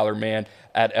 million man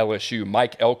at LSU.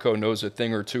 Mike Elko knows a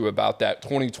thing or two about that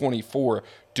 2024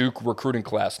 Duke recruiting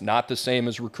class. Not the same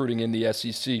as recruiting in the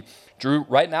SEC. Drew,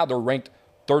 right now they're ranked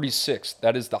 36th.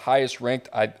 That is the highest ranked,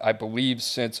 I believe,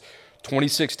 since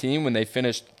 2016 when they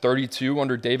finished 32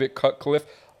 under David Cutcliffe.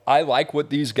 I like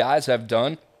what these guys have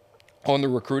done on the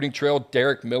recruiting trail.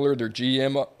 Derek Miller, their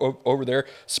GM over there,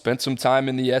 spent some time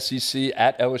in the SEC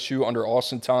at LSU under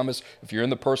Austin Thomas. If you're in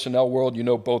the personnel world, you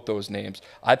know both those names.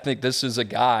 I think this is a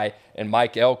guy, and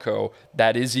Mike Elko,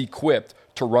 that is equipped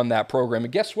to run that program.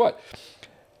 And guess what?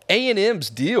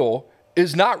 A&M's deal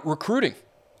is not recruiting.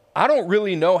 I don't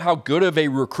really know how good of a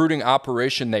recruiting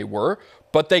operation they were,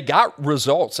 but they got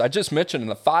results. I just mentioned in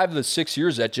the 5 of the 6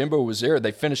 years that Jimbo was there,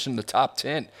 they finished in the top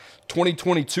 10.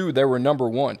 2022, they were number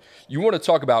 1. You want to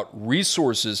talk about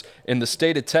resources in the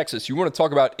state of Texas. You want to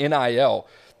talk about NIL.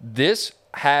 This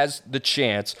has the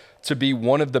chance to be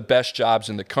one of the best jobs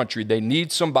in the country. They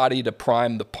need somebody to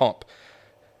prime the pump.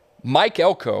 Mike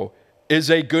Elko is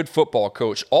a good football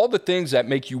coach. All the things that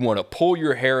make you want to pull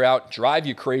your hair out, drive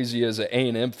you crazy as an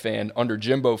A&M fan under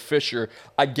Jimbo Fisher,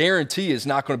 I guarantee is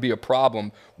not going to be a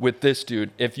problem with this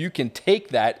dude. If you can take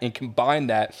that and combine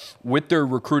that with their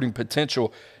recruiting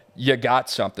potential, you got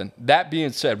something. That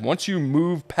being said, once you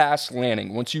move past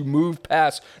Lanning, once you move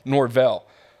past Norvell,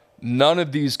 none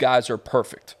of these guys are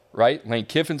perfect, right? Lane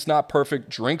Kiffin's not perfect.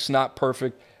 Drink's not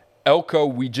perfect. Elko,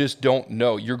 we just don't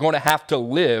know. You're going to have to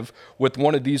live with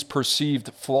one of these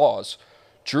perceived flaws.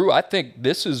 Drew, I think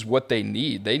this is what they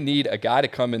need. They need a guy to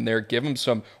come in there, give them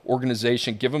some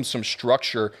organization, give them some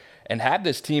structure, and have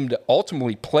this team to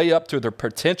ultimately play up to their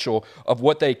potential of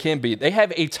what they can be. They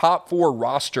have a top 4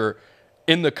 roster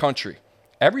in the country.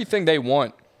 Everything they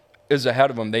want is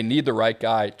ahead of them. They need the right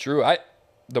guy. Drew,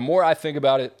 the more I think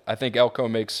about it, I think Elko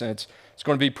makes sense. It's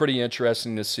going to be pretty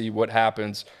interesting to see what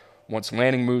happens once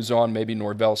Lanning moves on. Maybe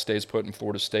Norvell stays put in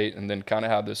Florida State, and then kind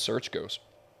of how this search goes.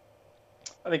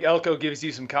 I think Elko gives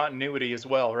you some continuity as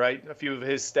well, right? A few of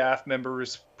his staff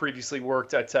members previously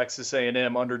worked at Texas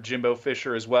A&M under Jimbo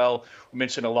Fisher as well. We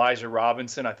mentioned Elijah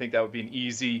Robinson. I think that would be an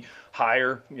easy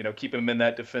hire, keep him in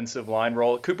that defensive line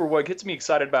role. Cooper, what gets me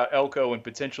excited about Elko and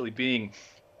potentially being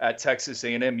at Texas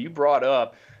A&M, you brought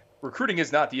up recruiting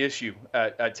is not the issue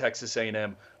at Texas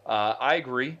A&M. I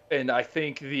agree, and I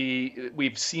think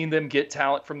we've seen them get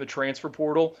talent from the transfer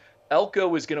portal.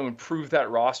 Elko is going to improve that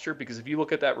roster because if you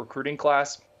look at that recruiting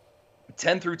class,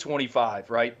 10 through 25,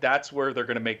 right, that's where they're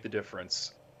going to make the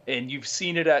difference. And you've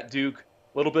seen it at Duke,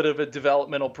 a little bit of a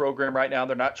developmental program right now.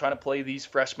 They're not trying to play these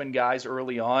freshman guys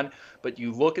early on, but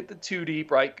you look at the 2-deep,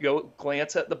 right, go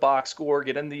glance at the box score,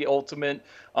 get in the ultimate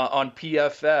on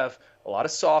PFF. A lot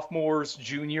of sophomores,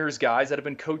 juniors, guys that have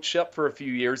been coached up for a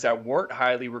few years that weren't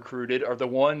highly recruited are the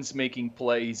ones making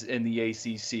plays in the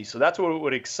ACC. So that's what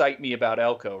would excite me about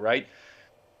Elko, right?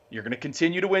 You're going to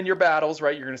continue to win your battles,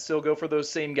 right? You're going to still go for those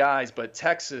same guys. But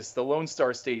Texas, the Lone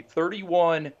Star State,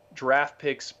 31 draft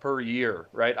picks per year,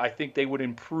 right? I think they would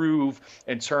improve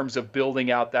in terms of building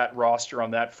out that roster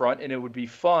on that front. And it would be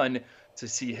fun to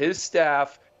see his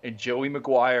staff and Joey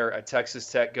McGuire at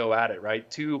Texas Tech go at it, right?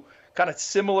 Two kind of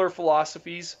similar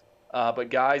philosophies, but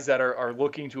guys that are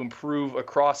looking to improve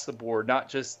across the board, not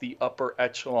just the upper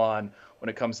echelon when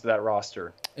it comes to that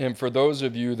roster. And for those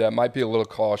of you that might be a little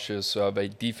cautious of a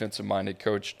defensive-minded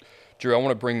coach, Drew, I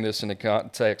want to bring this into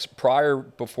context.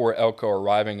 Before Elko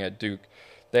arriving at Duke,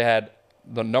 they had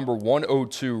the number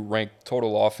 102 ranked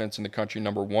total offense in the country,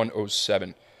 number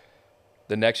 107.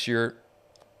 The next year,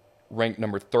 ranked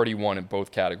number 31 in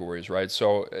both categories, right?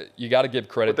 So you got to give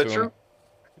credit to him.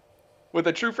 With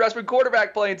a true freshman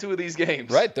quarterback playing 2 of these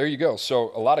games. Right, there you go.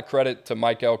 So a lot of credit to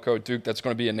Mike Elko. Duke, that's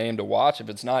going to be a name to watch. If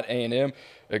it's not A&M,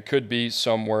 it could be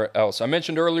somewhere else. I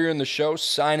mentioned earlier in the show,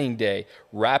 signing day,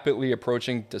 rapidly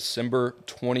approaching December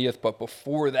 20th. But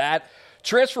before that,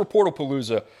 Transfer Portal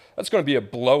Palooza. That's going to be a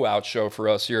blowout show for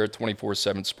us here at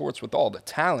 24/7 Sports with all the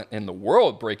talent in the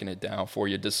world breaking it down for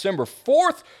you. December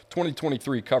 4th,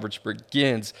 2023 coverage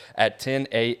begins at 10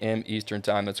 a.m. Eastern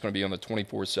Time. That's going to be on the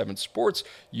 24/7 Sports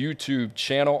YouTube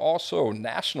channel. Also,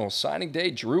 National Signing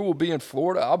Day. Drew will be in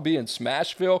Florida. I'll be in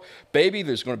Smashville. Baby,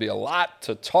 there's going to be a lot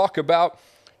to talk about.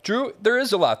 Drew, there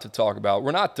is a lot to talk about. We're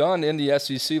not done in the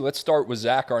SEC. Let's start with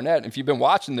Zach Arnett. If you've been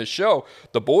watching this show,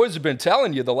 the boys have been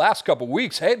telling you the last couple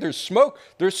weeks, hey, there's smoke.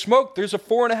 There's smoke. There's a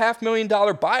 $4.5 million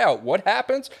buyout. What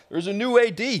happens? There's a new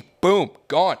AD. Boom,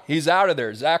 gone. He's out of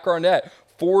there. Zach Arnett,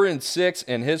 4-6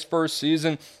 in his first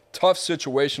season. Tough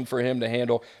situation for him to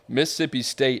handle. Mississippi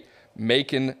State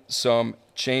making some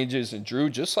changes. And Drew,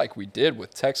 just like we did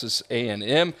with Texas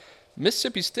A&M,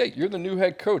 Mississippi State, you're the new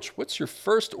head coach. What's your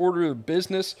first order of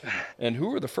business, and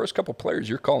who are the first couple players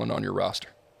you're calling on your roster?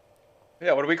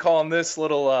 Yeah, what are we calling this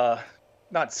little,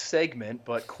 not segment,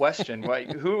 but question? Right?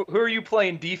 Who are you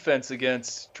playing defense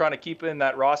against, trying to keep in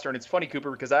that roster? And it's funny,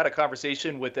 Cooper, because I had a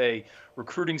conversation with a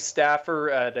recruiting staffer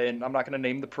and I'm not going to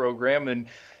name the program, and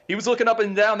he was looking up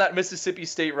and down that Mississippi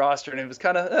State roster, and it was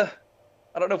kind of,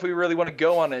 I don't know if we really want to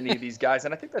go on any of these guys.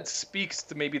 And I think that speaks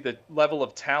to maybe the level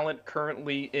of talent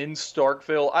currently in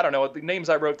Starkville. I don't know. The names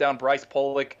I wrote down, Bryce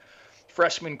Pollock,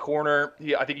 freshman corner.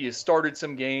 I think he has started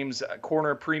some games,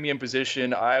 corner premium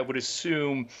position. I would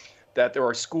assume that there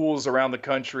are schools around the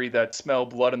country that smell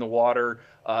blood in the water.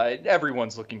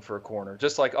 Everyone's looking for a corner,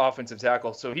 just like offensive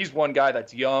tackle. So he's one guy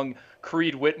that's young.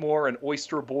 Creed Whitmore, an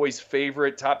Oyster Boys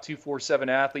favorite, top 247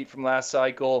 athlete from last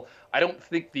cycle. I don't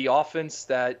think the offense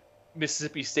that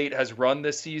Mississippi State has run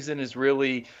this season is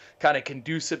really kind of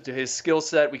conducive to his skill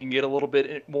set. We can get a little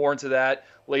bit more into that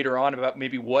later on about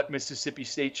maybe what Mississippi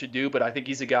State should do, but I think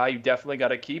he's a guy you definitely got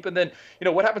to keep. And then,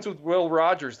 what happens with Will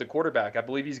Rogers, the quarterback? I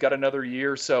believe he's got another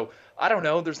year. So I don't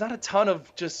know. There's not a ton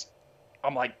of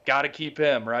I'm like, got to keep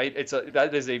him, right?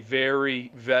 That is a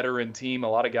very veteran team. A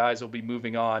lot of guys will be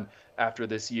moving on after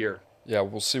this year. Yeah,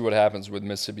 we'll see what happens with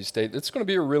Mississippi State. It's going to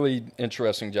be a really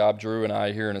interesting job. Drew and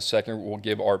I here in a second will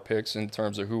give our picks in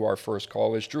terms of who our first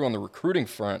call is. Drew, on the recruiting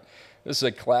front, this is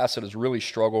a class that has really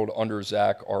struggled under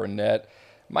Zach Arnett.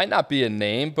 Might not be a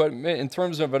name, but in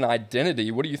terms of an identity,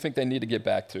 what do you think they need to get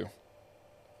back to?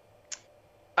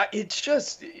 It's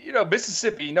just,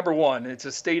 Mississippi, number one, it's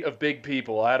a state of big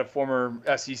people. I had a former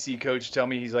SEC coach tell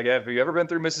me, he's like, have you ever been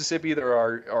through Mississippi? There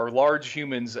are large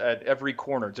humans at every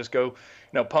corner. Just go,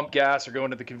 pump gas or go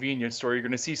into the convenience store. You're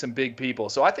going to see some big people.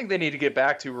 So I think they need to get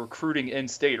back to recruiting in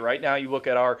state. Right now, you look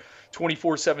at our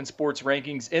 24/7 sports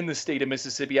rankings in the state of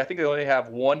Mississippi. I think they only have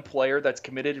one player that's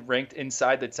committed, ranked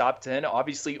inside the top 10.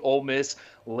 Obviously, Ole Miss,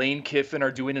 Lane Kiffin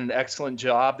are doing an excellent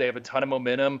job. They have a ton of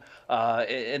momentum,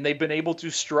 and they've been able to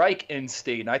strike in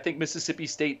state. And I think Mississippi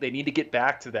State, they need to get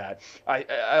back to that.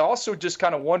 I also just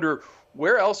kind of wonder,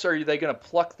 where else are they going to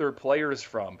pluck their players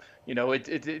from?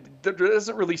 There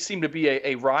doesn't really seem to be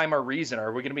a rhyme or reason.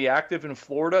 Are we going to be active in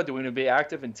Florida? Do we going to be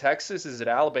active in Texas? Is it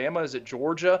Alabama? Is it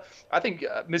Georgia? I think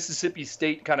Mississippi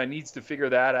State kind of needs to figure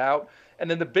that out. And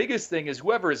then the biggest thing is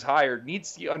whoever is hired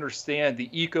needs to understand the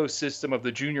ecosystem of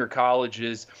the junior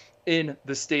colleges in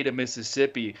the state of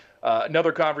Mississippi.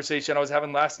 Another conversation I was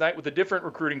having last night with a different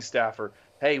recruiting staffer.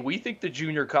 Hey, we think the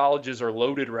junior colleges are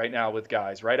loaded right now with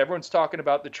guys, right? Everyone's talking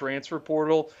about the transfer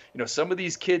portal. Some of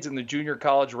these kids in the junior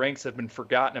college ranks have been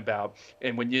forgotten about.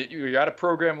 And when you're at a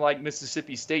program like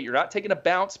Mississippi State, you're not taking a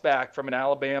bounce back from an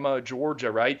Alabama or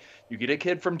Georgia, right? You get a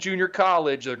kid from junior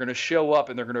college, they're going to show up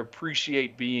and they're going to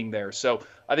appreciate being there. So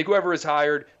I think whoever is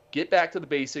hired, get back to the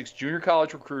basics, junior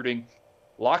college recruiting,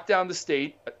 lock down the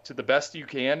state to the best you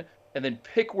can, and then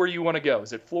pick where you want to go.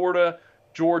 Is it Florida,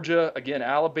 Georgia, again,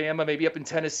 Alabama, maybe up in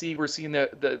Tennessee? We're seeing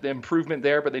the improvement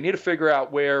there, but they need to figure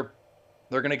out where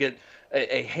they're going to get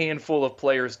a handful of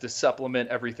players to supplement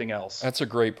everything else. That's a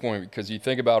great point, because you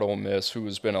think about Ole Miss, who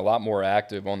has been a lot more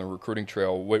active on the recruiting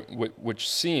trail, which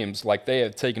seems like they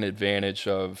have taken advantage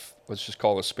of, let's just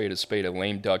call a spade, a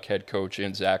lame duck head coach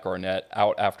in Zach Arnett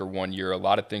out after 1 year. A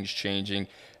lot of things changing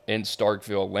in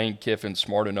Starkville. Lane Kiffin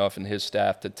smart enough and his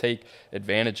staff to take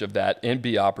advantage of that and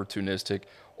be opportunistic.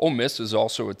 Ole Miss is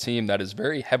also a team that is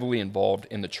very heavily involved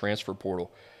in the transfer portal.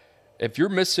 if you're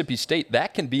Mississippi State,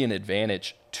 that can be an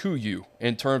advantage to you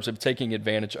in terms of taking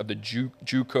advantage of the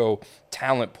JUCO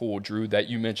talent pool, Drew, that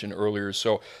you mentioned earlier.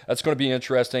 So that's going to be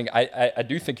interesting. I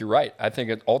do think you're right. I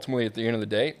think ultimately at the end of the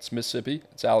day, it's Mississippi,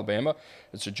 it's Alabama,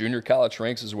 it's the junior college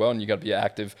ranks as well, and you got to be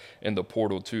active in the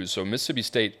portal too. So Mississippi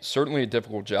State, certainly a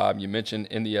difficult job. You mentioned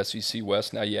in the SEC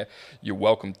West. Now you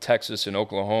welcome Texas and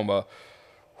Oklahoma.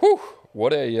 Whew,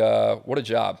 what a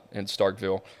job in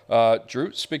Starkville.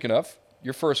 Drew, speaking of,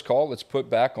 your first call, let's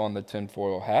put back on the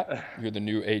tinfoil hat. You're the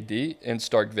new AD in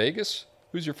Stark Vegas.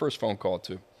 Who's your first phone call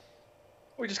to?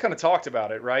 We just kind of talked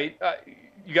about it, right?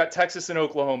 You got Texas and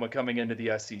Oklahoma coming into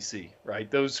the SEC, right?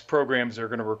 Those programs are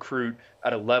going to recruit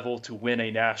at a level to win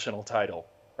a national title,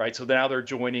 right? So now they're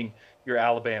joining your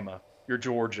Alabama, your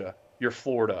Georgia, your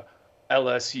Florida,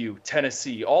 LSU,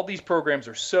 Tennessee. All these programs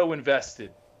are so invested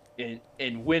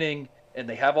in winning, and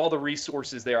they have all the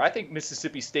resources there. I think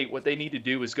Mississippi State, what they need to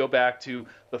do is go back to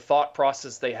the thought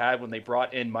process they had when they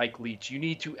brought in Mike Leach. You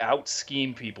need to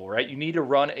out-scheme people, right? You need to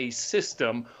run a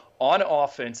system on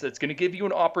offense that's going to give you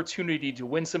an opportunity to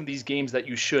win some of these games that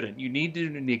you shouldn't. You need to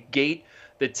negate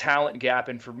the talent gap.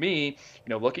 And for me,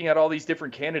 looking at all these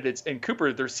different candidates, and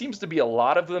Cooper, there seems to be a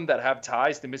lot of them that have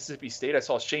ties to Mississippi State. I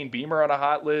saw Shane Beamer on a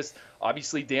hot list.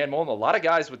 Obviously, Dan Mullen, a lot of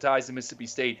guys with ties to Mississippi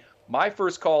State. My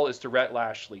first call is to Rhett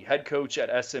Lashley, head coach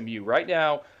at SMU. Right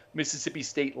now, Mississippi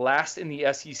State last in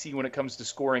the SEC when it comes to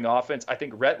scoring offense. I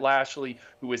think Rhett Lashley,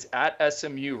 who is at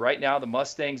SMU right now, the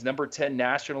Mustangs, number 10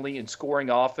 nationally in scoring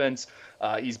offense.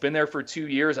 He's been there for 2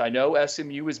 years. I know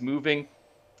SMU is moving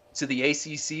to the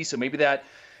ACC, so maybe that,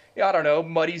 I don't know,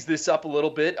 muddies this up a little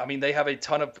bit. I mean, they have a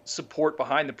ton of support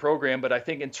behind the program, but I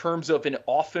think in terms of an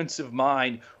offensive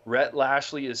mind, Rhett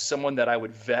Lashley is someone that I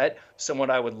would vet, someone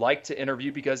I would like to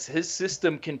interview because his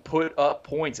system can put up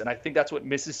points, and I think that's what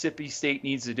Mississippi State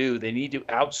needs to do. They need to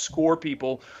outscore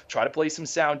people, try to play some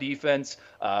sound defense.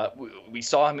 We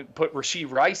saw him put Rashee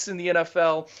Rice in the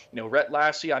NFL. Rhett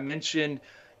Lashley, I mentioned,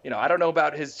 I don't know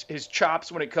about his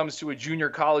chops when it comes to a junior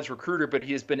college recruiter, but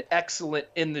he has been excellent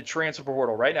in the transfer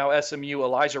portal. Right now, SMU,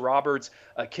 Elijah Roberts,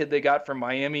 a kid they got from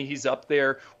Miami, he's up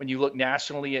there when you look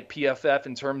nationally at PFF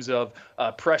in terms of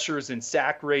pressures and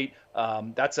sack rate.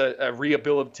 That's a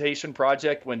rehabilitation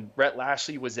project. When Rhett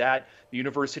Lashley was at the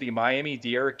University of Miami,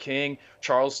 De'Ara King,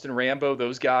 Charleston Rambo,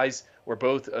 those guys were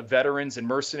both veterans and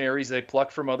mercenaries they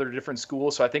plucked from other different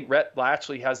schools. So I think Rhett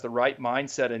Lashley has the right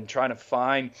mindset in trying to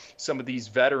find some of these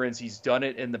veterans. He's done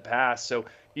it in the past. So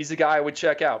he's a guy I would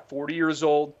check out. 40 years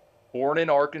old, born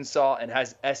in Arkansas, and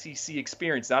has SEC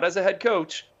experience. Not as a head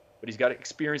coach, but he's got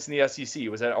experience in the SEC. He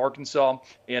was at Arkansas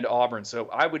and Auburn. So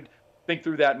I would think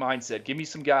through that mindset. Give me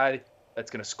some guy that's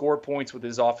going to score points with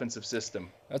his offensive system.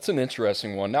 That's an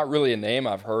interesting one. Not really a name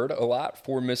I've heard a lot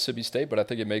for Mississippi State, but I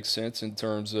think it makes sense in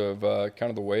terms of kind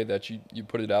of the way that you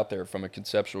put it out there from a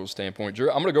conceptual standpoint. Drew,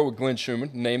 I'm going to go with Glenn Schumann,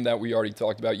 name that we already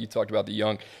talked about. You talked about the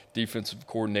young defensive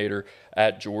coordinator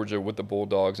at Georgia with the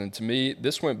Bulldogs. And to me,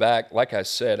 this went back, like I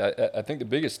said, I think the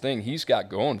biggest thing he's got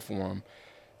going for him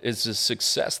is the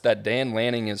success that Dan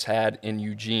Lanning has had in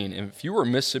Eugene. And if you were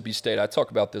Mississippi State, I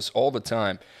talk about this all the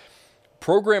time,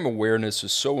 program awareness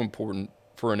is so important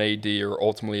for an AD, or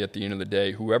ultimately at the end of the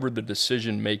day, whoever the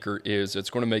decision maker is that's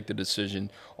going to make the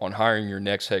decision on hiring your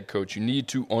next head coach. You need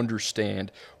to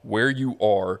understand where you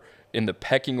are in the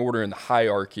pecking order and the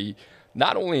hierarchy,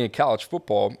 not only in college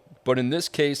football, but in this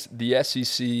case, the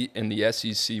SEC and the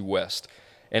SEC West.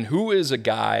 And who is a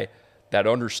guy that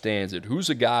understands it? Who's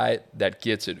a guy that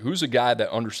gets it? Who's a guy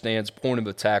that understands point of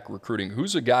attack recruiting?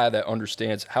 Who's a guy that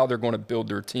understands how they're going to build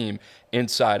their team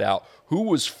inside out? Who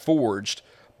was forged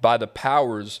by the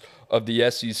powers of the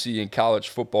SEC in college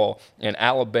football and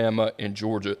Alabama and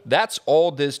Georgia? That's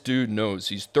all this dude knows.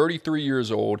 He's 33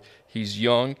 years old. He's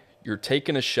young. You're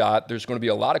taking a shot. There's going to be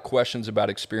a lot of questions about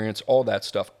experience, all that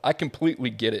stuff. I completely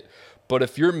get it. But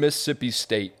if you're Mississippi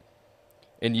State,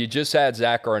 and you just had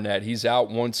Zach Arnett, he's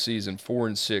out one season,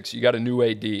 4-6. You got a new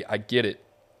AD. I get it.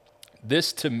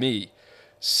 This, to me,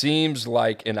 seems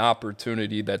like an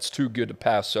opportunity that's too good to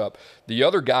pass up. The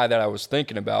other guy that I was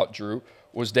thinking about, Drew,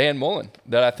 was Dan Mullen,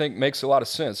 that I think makes a lot of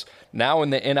sense. Now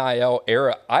in the NIL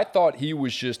era, I thought he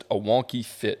was just a wonky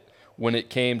fit when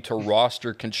it came to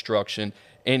roster construction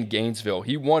in Gainesville.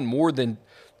 He won more than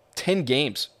 10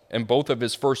 games in both of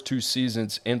his first 2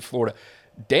 seasons in Florida.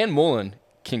 Dan Mullen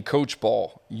can coach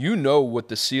ball. You know what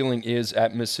the ceiling is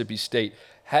at Mississippi State.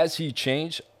 Has he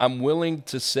changed? I'm willing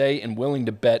to say and willing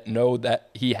to bet no, that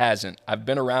he hasn't. I've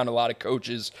been around a lot of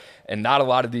coaches, and not a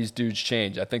lot of these dudes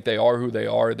change. I think they are who they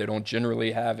are. They don't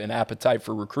generally have an appetite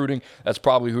for recruiting. That's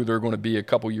probably who they're going to be a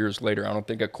couple years later. I don't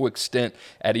think a quick stint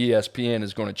at ESPN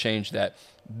is going to change that.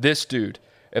 This dude,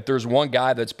 If there's one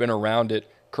guy that's been around it,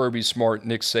 Kirby Smart,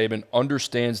 Nick Saban,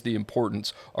 understands the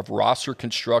importance of roster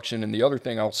construction. And the other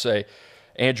thing I'll say,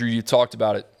 Andrew, you talked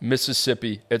about it,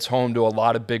 Mississippi, it's home to a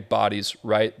lot of big bodies,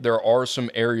 right? There are some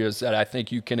areas that I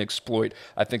think you can exploit.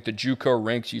 I think the JUCO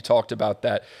ranks, you talked about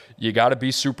that. You got to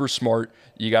be super smart.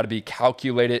 You got to be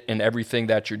calculated in everything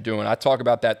that you're doing. I talk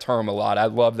about that term a lot. I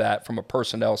love that from a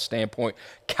personnel standpoint.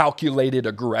 Calculated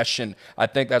aggression. I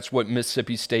think that's what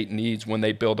Mississippi State needs when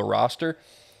they build a roster.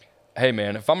 Hey,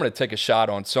 man, if I'm going to take a shot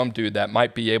on some dude that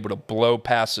might be able to blow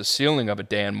past the ceiling of a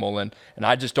Dan Mullen, and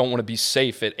I just don't want to be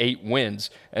safe at 8 wins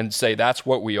and say that's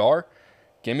what we are,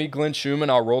 give me Glenn Schumann,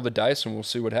 I'll roll the dice, and we'll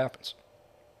see what happens.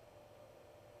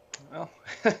 Well,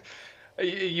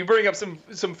 you bring up some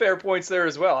fair points there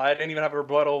as well. I didn't even have a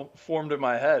rebuttal formed in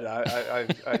my head.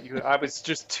 I was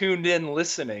just tuned in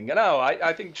listening. No,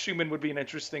 I think Schumann would be an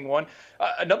interesting one.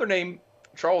 Another name,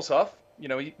 Charles Huff. You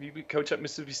know, he coached at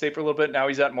Mississippi State for a little bit. Now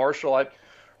he's at Marshall. I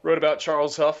wrote about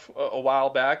Charles Huff a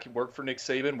while back. He worked for Nick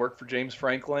Saban, worked for James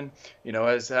Franklin. You know,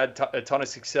 has had a ton of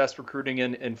success recruiting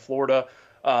in Florida.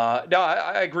 Now,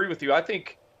 I agree with you. I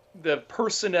think the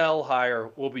personnel hire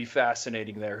will be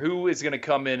fascinating there. Who is going to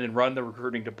come in and run the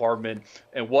recruiting department,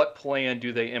 and what plan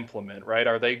do they implement, right?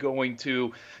 Are they going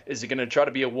to, is it going to try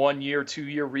to be a 1-year,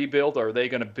 2-year rebuild, or are they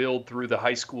going to build through the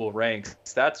high school ranks?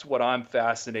 That's what I'm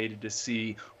fascinated to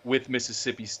see with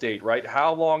Mississippi State, right?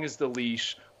 How long is the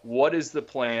leash? What is the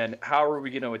plan? How are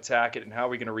we going to attack it, and how are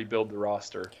we going to rebuild the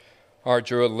roster? All right,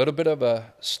 Drew, a little bit of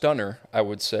a stunner, I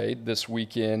would say, this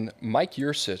weekend. Mike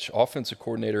Yursich, offensive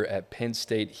coordinator at Penn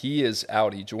State, he is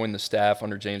out. He joined the staff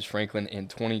under James Franklin in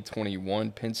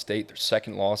 2021. Penn State, their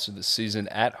second loss of the season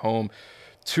at home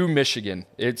to Michigan.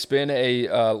 It's been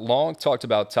a long talked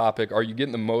about topic. Are you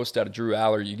getting the most out of Drew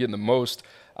Aller? Are you getting the most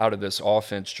out of this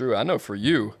offense? Drew, I know for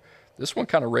you, this one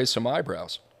kind of raised some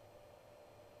eyebrows.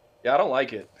 Yeah, I don't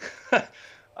like it.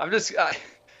 I'm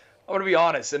going to be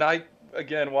honest, and I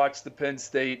again watched the Penn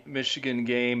State Michigan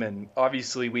game, and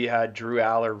obviously we had Drew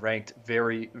Aller ranked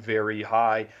very, very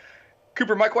high.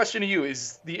 Cooper, my question to you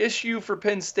is, the issue for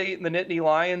Penn State and the Nittany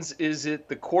Lions, is it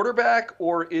the quarterback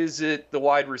or is it the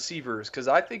wide receivers? Because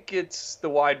I think it's the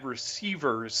wide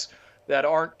receivers that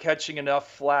aren't catching enough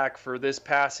flack for this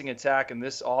passing attack and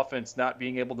this offense not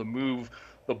being able to move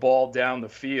the ball down the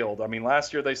field. I mean,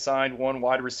 last year they signed one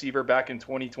wide receiver back in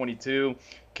 2022,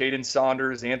 Caden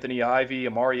Saunders, Anthony Ivy,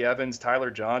 Amari Evans,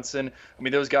 Tyler Johnson. I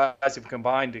mean, those guys have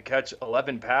combined to catch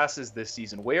 11 passes this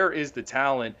season. Where is the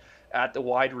talent at the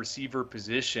wide receiver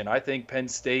position? I think Penn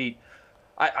State,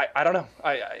 I don't know.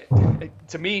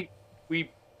 To me,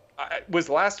 was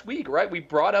last week, right? We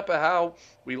brought up how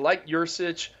we like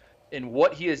Yursich and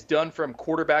what he has done from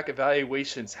quarterback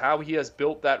evaluations, how he has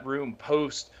built that room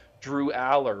post Drew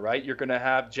Aller, right? You're going to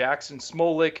have Jackson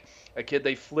Smolik, a kid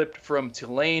they flipped from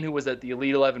Tulane who was at the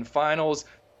Elite 11 finals.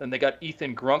 Then they got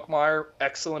Ethan Grunkmeyer,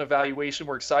 excellent evaluation.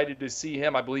 We're excited to see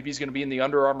him. I believe he's going to be in the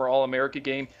Under Armour All-America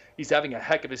game. He's having a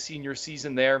heck of a senior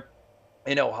season there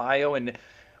in Ohio. And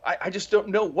I just don't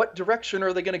know, what direction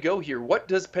are they going to go here? What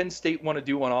does Penn State want to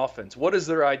do on offense? What is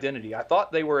their identity? I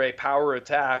thought they were a power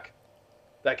attack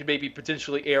that could maybe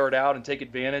potentially air it out and take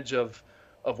advantage of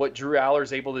what Drew Aller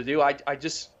is able to do.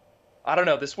 I don't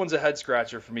know. This one's a head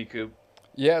scratcher for me, Coop.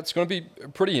 Yeah, it's going to be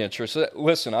pretty interesting.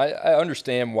 Listen, I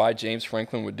understand why James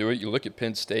Franklin would do it. You look at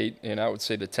Penn State, and I would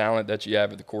say the talent that you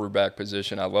have at the quarterback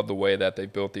position. I love the way that they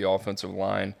built the offensive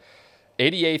line.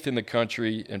 88th in the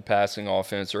country in passing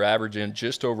offense. They're averaging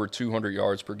just over 200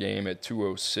 yards per game at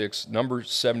 206. Number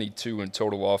 72 in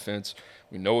total offense.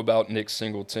 We know about Nick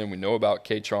Singleton. We know about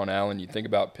Katron Allen. You think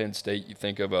about Penn State, you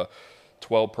think of a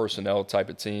 12 personnel type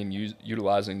of team,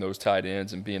 utilizing those tight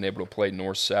ends and being able to play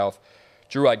north-south.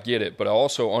 Drew, I get it, but I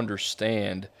also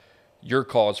understand your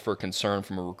cause for concern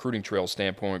from a recruiting trail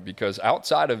standpoint, because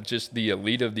outside of just the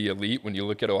elite of the elite, when you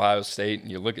look at Ohio State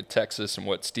and you look at Texas and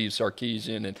what Steve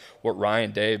Sarkisian and what Ryan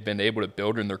Day have been able to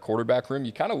build in their quarterback room,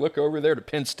 you kind of look over there to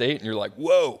Penn State and you're like,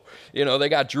 whoa, they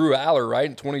got Drew Aller, right,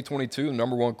 in 2022, the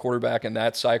number one quarterback in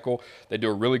that cycle. They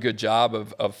do a really good job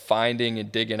of finding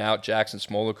and digging out Jackson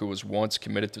Smolik, who was once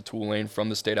committed to Tulane from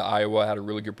the state of Iowa, had a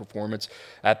really good performance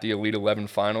at the Elite 11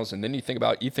 finals. And then you think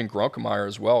about Ethan Grunkmeyer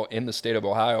as well in the state of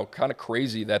Ohio. Kind of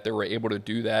crazy that they were able to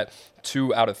do that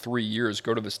 2 out of 3 years,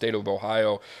 go to the state of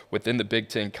Ohio within the Big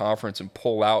Ten Conference and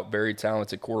pull out very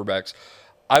talented quarterbacks.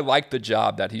 I like the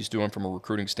job that he's doing from a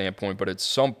recruiting standpoint, but at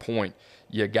some point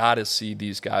you got to see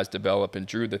these guys develop. And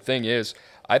Drew, the thing is,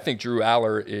 I think Drew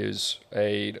Aller is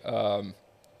a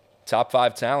top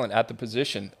 5 talent at the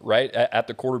position, right, at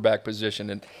the quarterback position.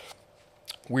 And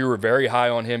We were very high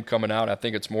on him coming out. I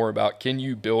think it's more about, can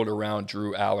you build around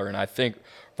Drew Aller? And I think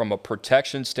from a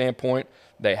protection standpoint,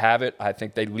 they have it. I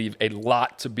think they leave a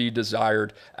lot to be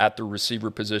desired at the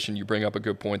receiver position. You bring up a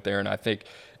good point there, and I think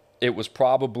it was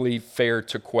probably fair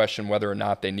to question whether or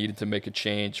not they needed to make a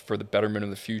change for the betterment of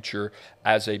the future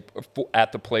at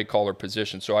the play caller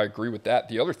position. So I agree with that.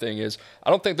 The other thing is,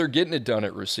 I don't think they're getting it done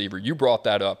at receiver. You brought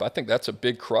that up. I think that's a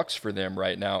big crux for them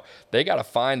right now. They got to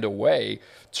find a way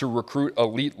to recruit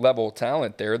elite level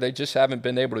talent there. They just haven't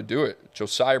been able to do it.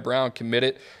 Josiah Brown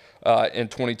committed in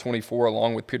 2024,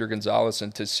 along with Peter Gonzalez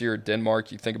and Tassir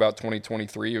Denmark. You think about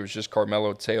 2023, it was just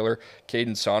Carmelo Taylor.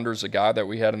 Caden Saunders, a guy that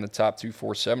we had in the top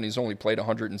 247, he's only played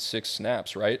 106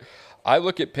 snaps, right? I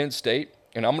look at Penn State,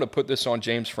 and I'm going to put this on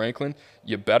James Franklin.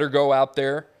 You better go out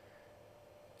there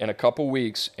in a couple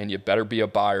weeks, and you better be a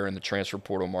buyer in the transfer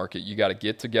portal market. You got to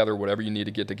get together whatever you need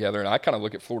to get together. And I kind of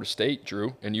look at Florida State,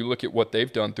 Drew, and you look at what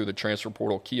they've done through the transfer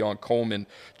portal, Keon Coleman,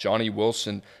 Johnny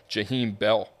Wilson, Jaheim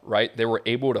Bell, right? They were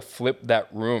able to flip that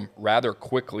room rather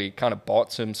quickly, kind of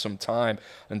bought him some time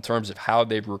in terms of how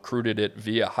they've recruited it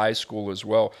via high school as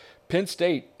well. Penn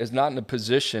State is not in a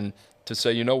position to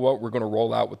say, you know what, we're going to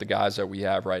roll out with the guys that we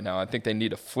have right now. I think they need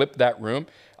to flip that room.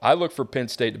 I look for Penn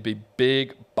State to be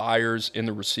big buyers in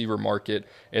the receiver market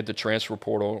at the transfer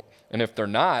portal. And if they're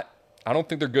not, I don't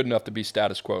think they're good enough to be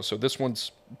status quo. So this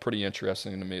one's pretty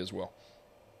interesting to me as well.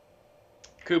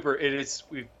 Cooper,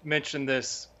 we've mentioned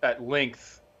this at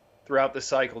length throughout the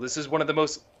cycle. This is one of the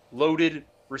most loaded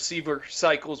receiver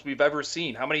cycles we've ever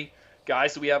seen. How many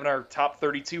guys do we have in our top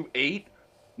 32? 8?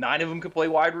 9 of them could play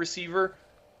wide receiver.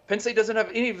 Penn State doesn't have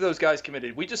any of those guys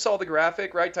committed. We just saw the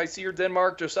graphic, right? Tassir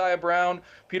Denmark, Josiah Brown,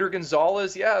 Peter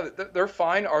Gonzalez. Yeah, they're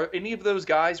fine. Are any of those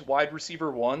guys wide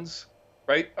receiver ones,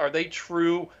 right? Are they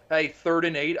true, hey, 3rd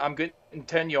and 8, I'm getting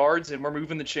 10 yards and we're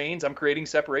moving the chains, I'm creating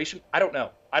separation? I don't know.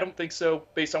 I don't think so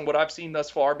based on what I've seen thus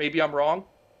far. Maybe I'm wrong,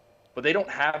 but they don't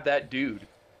have that dude.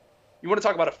 You want to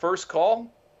talk about a first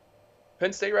call?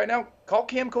 Penn State right now? Call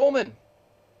Cam Coleman.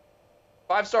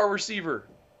 5-star receiver.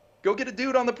 Go get a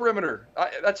dude on the perimeter.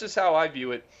 That's just how I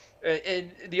view it.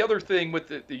 And the other thing with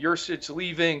the Yurcich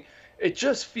leaving, it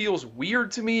just feels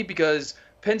weird to me because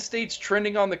Penn State's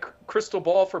trending on the crystal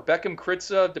ball for Beckham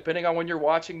Kritza. Depending on when you're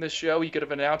watching this show, he could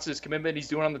have announced his commitment. He's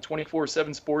doing on the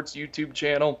 24/7 Sports YouTube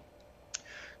channel.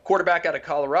 Quarterback out of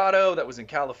Colorado that was in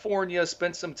California,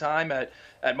 spent some time at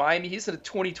Miami. He's in a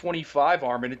 2025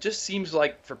 arm, and it just seems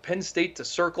like for Penn State to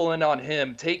circle in on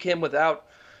him, take him without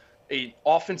an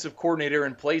offensive coordinator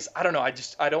in place. I don't know.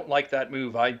 I don't like that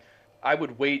move. I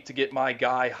would wait to get my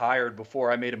guy hired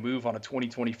before I made a move on a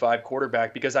 2025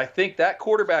 quarterback, because I think that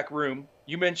quarterback room,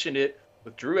 you mentioned it,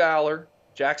 with Drew Aller,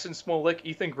 Jackson Smolik,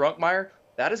 Ethan Grunkmeyer,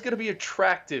 that is going to be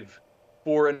attractive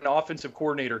for an offensive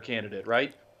coordinator candidate,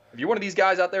 right? If you're one of these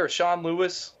guys out there, Sean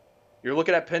Lewis, you're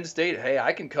looking at Penn State, hey,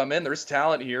 I can come in. There's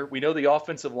talent here. We know the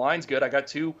offensive line's good. I got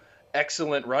 2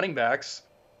 excellent running backs.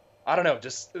 I don't know,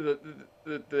 just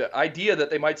the idea that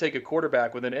they might take a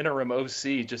quarterback with an interim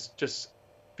OC just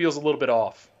feels a little bit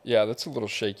off. Yeah, that's a little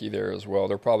shaky there as well.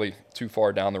 They're probably too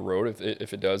far down the road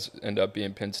if it does end up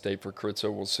being Penn State for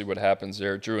Kritza. We'll see what happens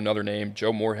there. Drew, another name,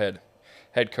 Joe Moorhead,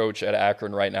 head coach at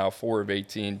Akron right now, 4 of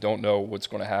 18. Don't know what's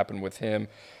going to happen with him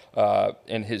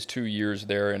in his 2 years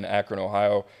there in Akron,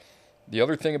 Ohio. The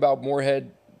other thing about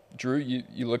Moorhead, Drew,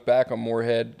 you look back on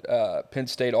Moorhead, Penn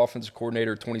State offensive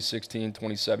coordinator 2016,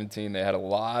 2017. They had a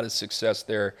lot of success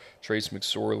there. Trace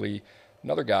McSorley,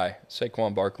 another guy,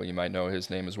 Saquon Barkley, you might know his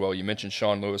name as well. You mentioned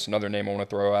Sean Lewis, another name I want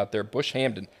to throw out there. Bush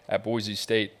Hamden at Boise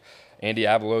State. Andy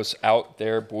Avalos out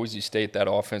there. Boise State,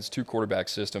 that offense, 2-quarterback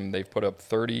system. They've put up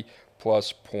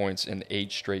 30-plus points in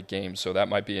 8 straight games. So that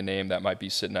might be a name that might be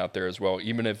sitting out there as well,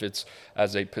 even if it's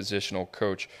as a positional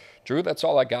coach. Drew, that's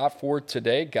all I got for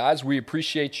today. Guys, we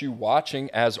appreciate you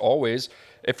watching as always.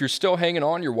 If you're still hanging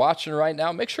on, you're watching right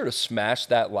now, make sure to smash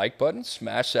that like button,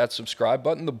 smash that subscribe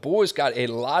button. The boys got a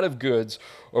lot of goods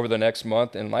over the next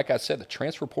month. And like I said, the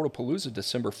Transfer Portal Palooza,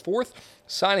 December 4th,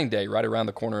 signing day right around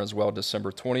the corner as well,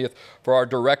 December 20th. For our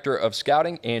Director of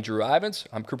Scouting, Andrew Ivins,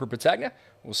 I'm Cooper Patagna.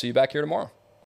 We'll see you back here tomorrow.